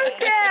 Hello,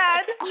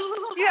 Dad.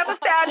 You have a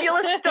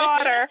fabulous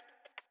daughter.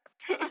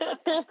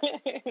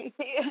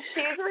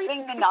 She's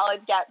reading the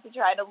knowledge gap to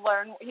try to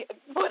learn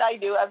what I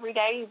do every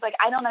day. He's like,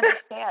 I don't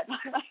understand.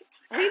 I'm like,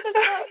 read the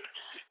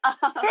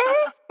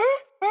book.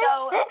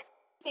 So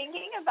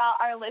thinking about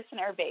our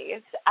listener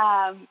base,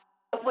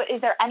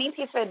 is there any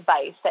piece of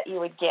advice that you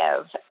would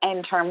give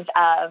in terms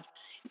of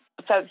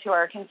folks who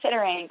are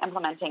considering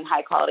implementing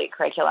high-quality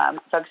curriculum,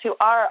 folks who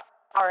are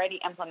already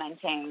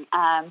implementing,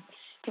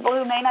 people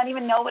who may not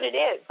even know what it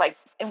is? Like,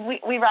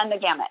 we run the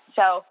gamut.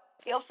 So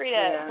feel free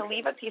to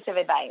leave a piece of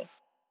advice.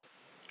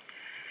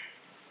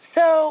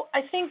 So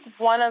I think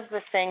one of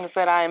the things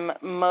that I'm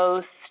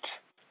most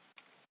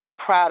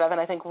proud of,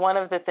 and I think one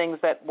of the things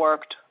that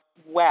worked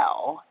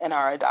well in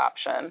our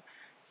adoption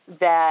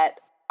that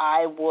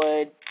I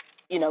would,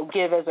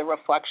 give as a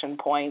reflection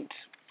point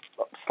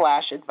 /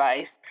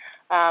 advice,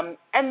 and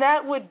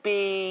that would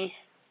be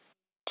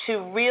to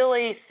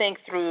really think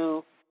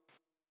through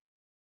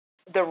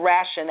the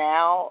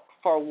rationale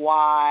for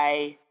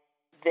why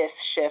this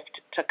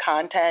shift to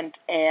content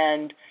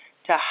and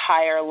to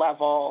higher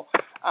level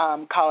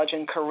college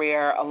and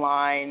career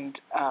aligned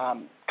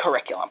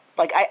curriculum.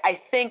 Like,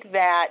 I think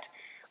that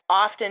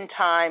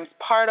oftentimes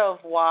part of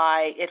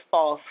why it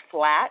falls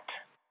flat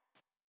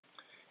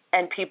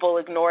and people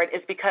ignore it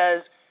is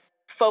because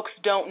folks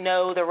don't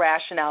know the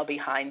rationale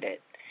behind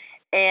it.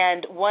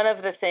 And one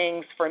of the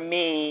things for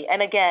me,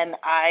 and again,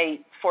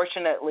 I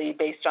fortunately,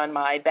 based on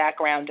my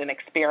background and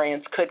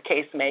experience, could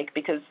case make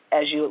because,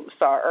 as you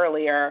saw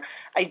earlier,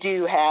 I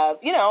do have,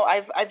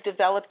 I've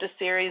developed a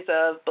series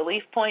of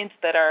belief points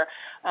that are,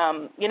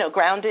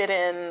 grounded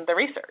in the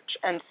research.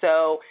 And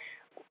so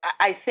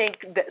I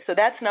think so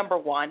that's number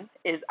one,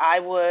 is I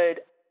would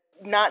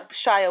not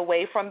shy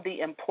away from the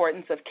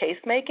importance of case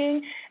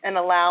making and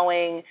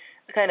allowing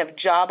kind of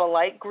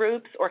job-alike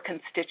groups or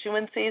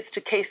constituencies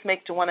to case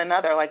make to one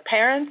another. Like,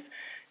 parents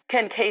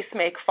can case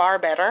make far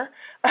better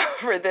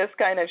for this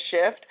kind of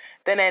shift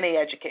than any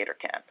educator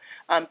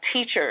can.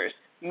 Teachers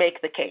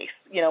make the case.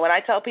 When I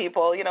tell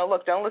people,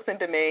 look, don't listen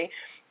to me,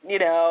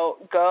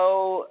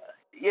 go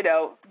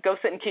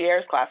sit in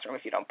Kier's classroom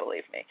if you don't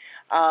believe me.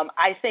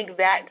 I think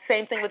that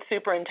same thing with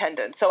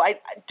superintendents. So I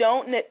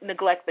don't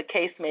neglect the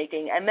case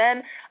making. And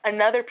then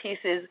another piece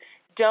is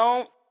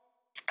do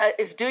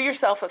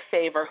yourself a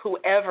favor,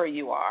 whoever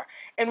you are,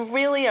 and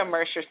really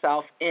immerse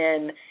yourself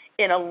in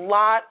a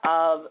lot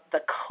of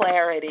the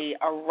clarity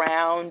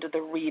around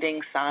the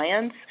reading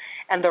science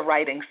and the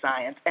writing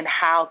science and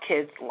how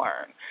kids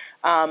learn.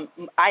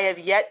 I have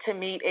yet to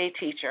meet a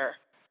teacher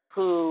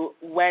who,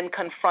 when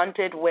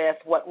confronted with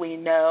what we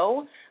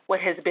know, what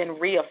has been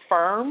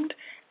reaffirmed,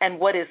 and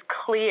what is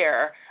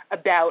clear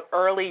about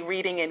early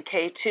reading in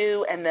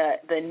K2 and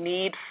the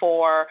need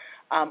for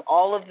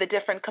all of the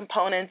different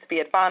components, be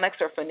it phonics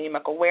or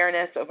phonemic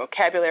awareness or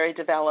vocabulary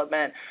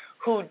development,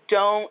 who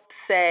don't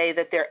say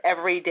that their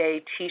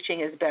everyday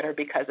teaching is better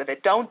because of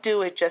it. Don't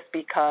do it just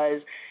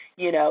because,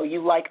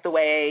 you like the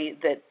way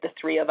that the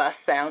three of us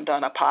sound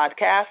on a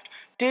podcast.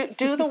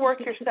 Do the work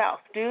yourself.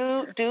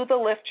 Do the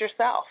lift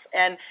yourself.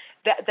 And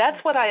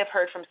that's what I have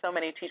heard from so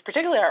many teachers,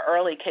 particularly our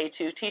early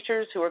K2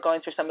 teachers who are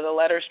going through some of the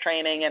letters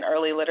training and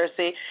early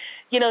literacy.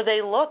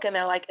 They look and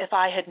they're like, if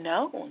I had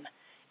known,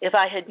 if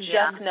I had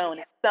just known,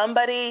 if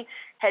somebody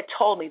had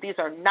told me, these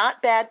are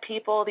not bad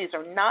people, these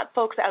are not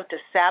folks out to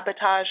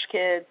sabotage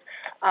kids,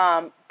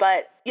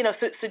 but,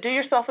 so do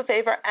yourself a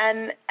favor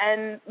and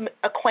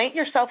acquaint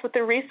yourself with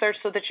the research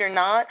so that you're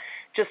not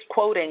just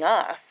quoting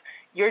us.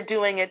 You're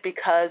doing it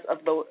because of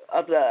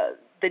the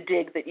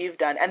dig that you've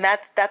done. And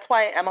that's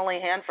why Emily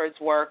Hanford's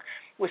work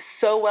was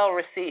so well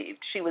received.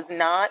 She was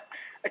not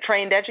a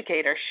trained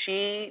educator.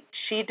 She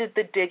did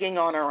the digging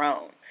on her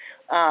own.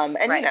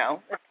 Right.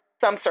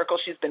 Some circles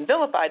she's been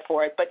vilified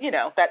for it, but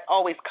that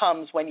always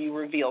comes when you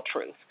reveal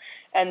truth.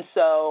 And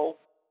so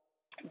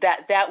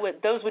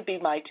those would be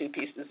my two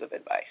pieces of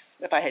advice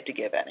if I had to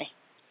give any.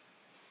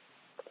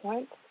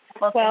 Right.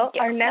 Well,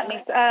 our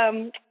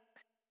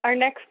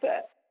next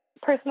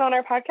person on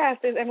our podcast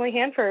is Emily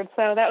Hanford,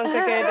 so that was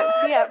a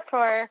good tee-up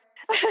for.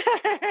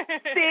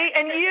 See,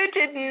 and you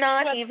did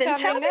not even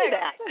tell me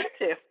that.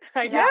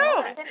 I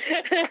know.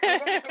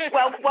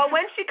 Well,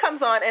 when she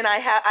comes on, and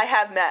I've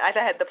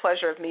had the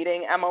pleasure of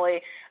meeting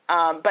Emily,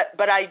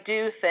 but I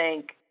do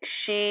think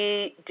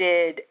she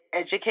did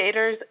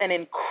educators an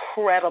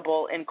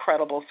incredible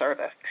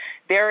service.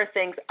 There are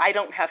things I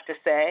don't have to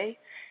say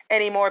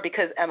anymore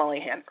because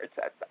Emily Hanford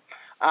said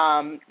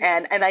them.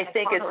 And I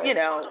think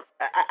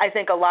I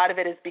think a lot of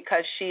it is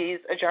because she's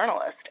a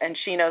journalist and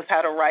she knows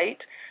how to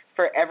write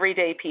for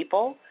everyday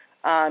people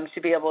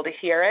to be able to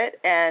hear it.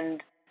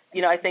 And,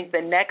 I think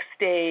the next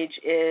stage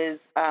is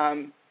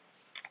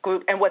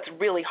group. And what's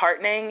really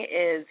heartening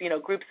is,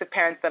 groups of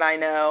parents that I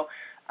know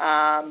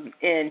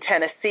in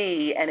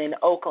Tennessee and in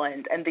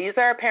Oakland. And these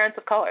are parents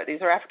of color.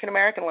 These are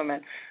African-American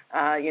women,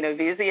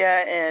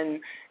 Vizia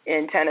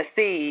in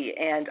Tennessee.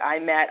 And I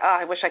met,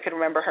 I wish I could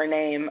remember her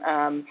name.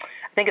 I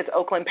think it's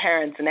Oakland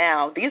Parents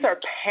Now. These are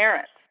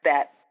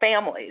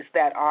families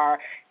that are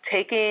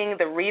taking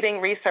the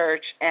reading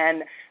research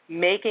and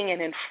making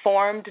an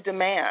informed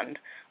demand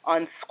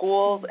on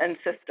schools and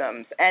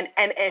systems. And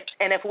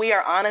if we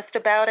are honest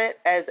about it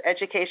as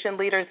education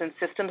leaders and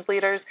systems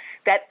leaders,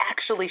 that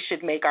actually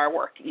should make our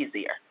work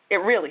easier. It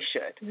really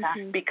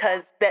should,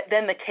 because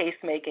then the case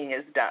making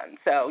is done.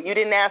 So you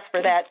didn't ask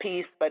for that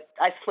piece, but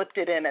I slipped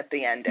it in at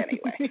the end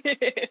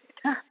anyway.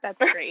 That's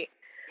great.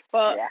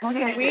 Well,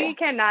 we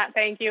cannot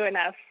thank you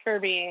enough for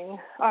being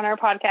on our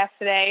podcast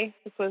today.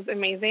 This was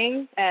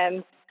amazing,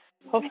 and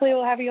hopefully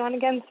we'll have you on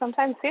again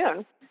sometime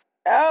soon.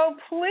 Oh,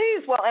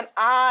 please. Well, and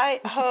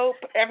I hope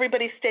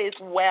everybody stays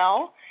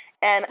well.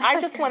 And I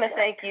just want to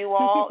thank you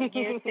all.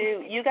 You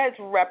two, you guys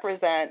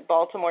represent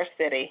Baltimore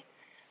City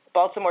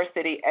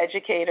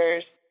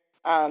educators,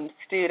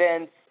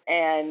 students,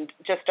 and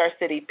just our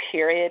city,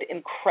 period,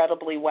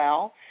 incredibly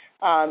well.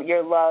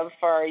 Your love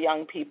for our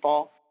young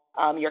people,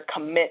 your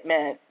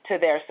commitment to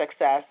their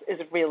success is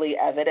really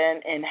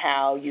evident in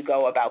how you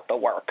go about the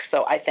work.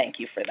 So I thank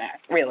you for that,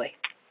 really.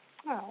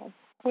 Oh,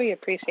 we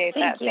appreciate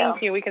that.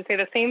 Thank you. We could say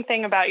the same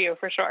thing about you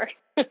for sure.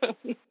 I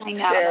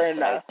know. Fair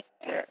enough.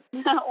 Fair.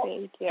 Thank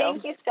you.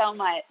 Thank you so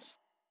much.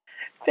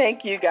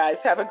 Thank you, guys.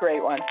 Have a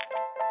great one.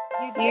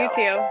 You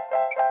too.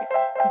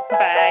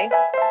 Bye.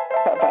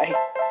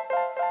 Bye-bye.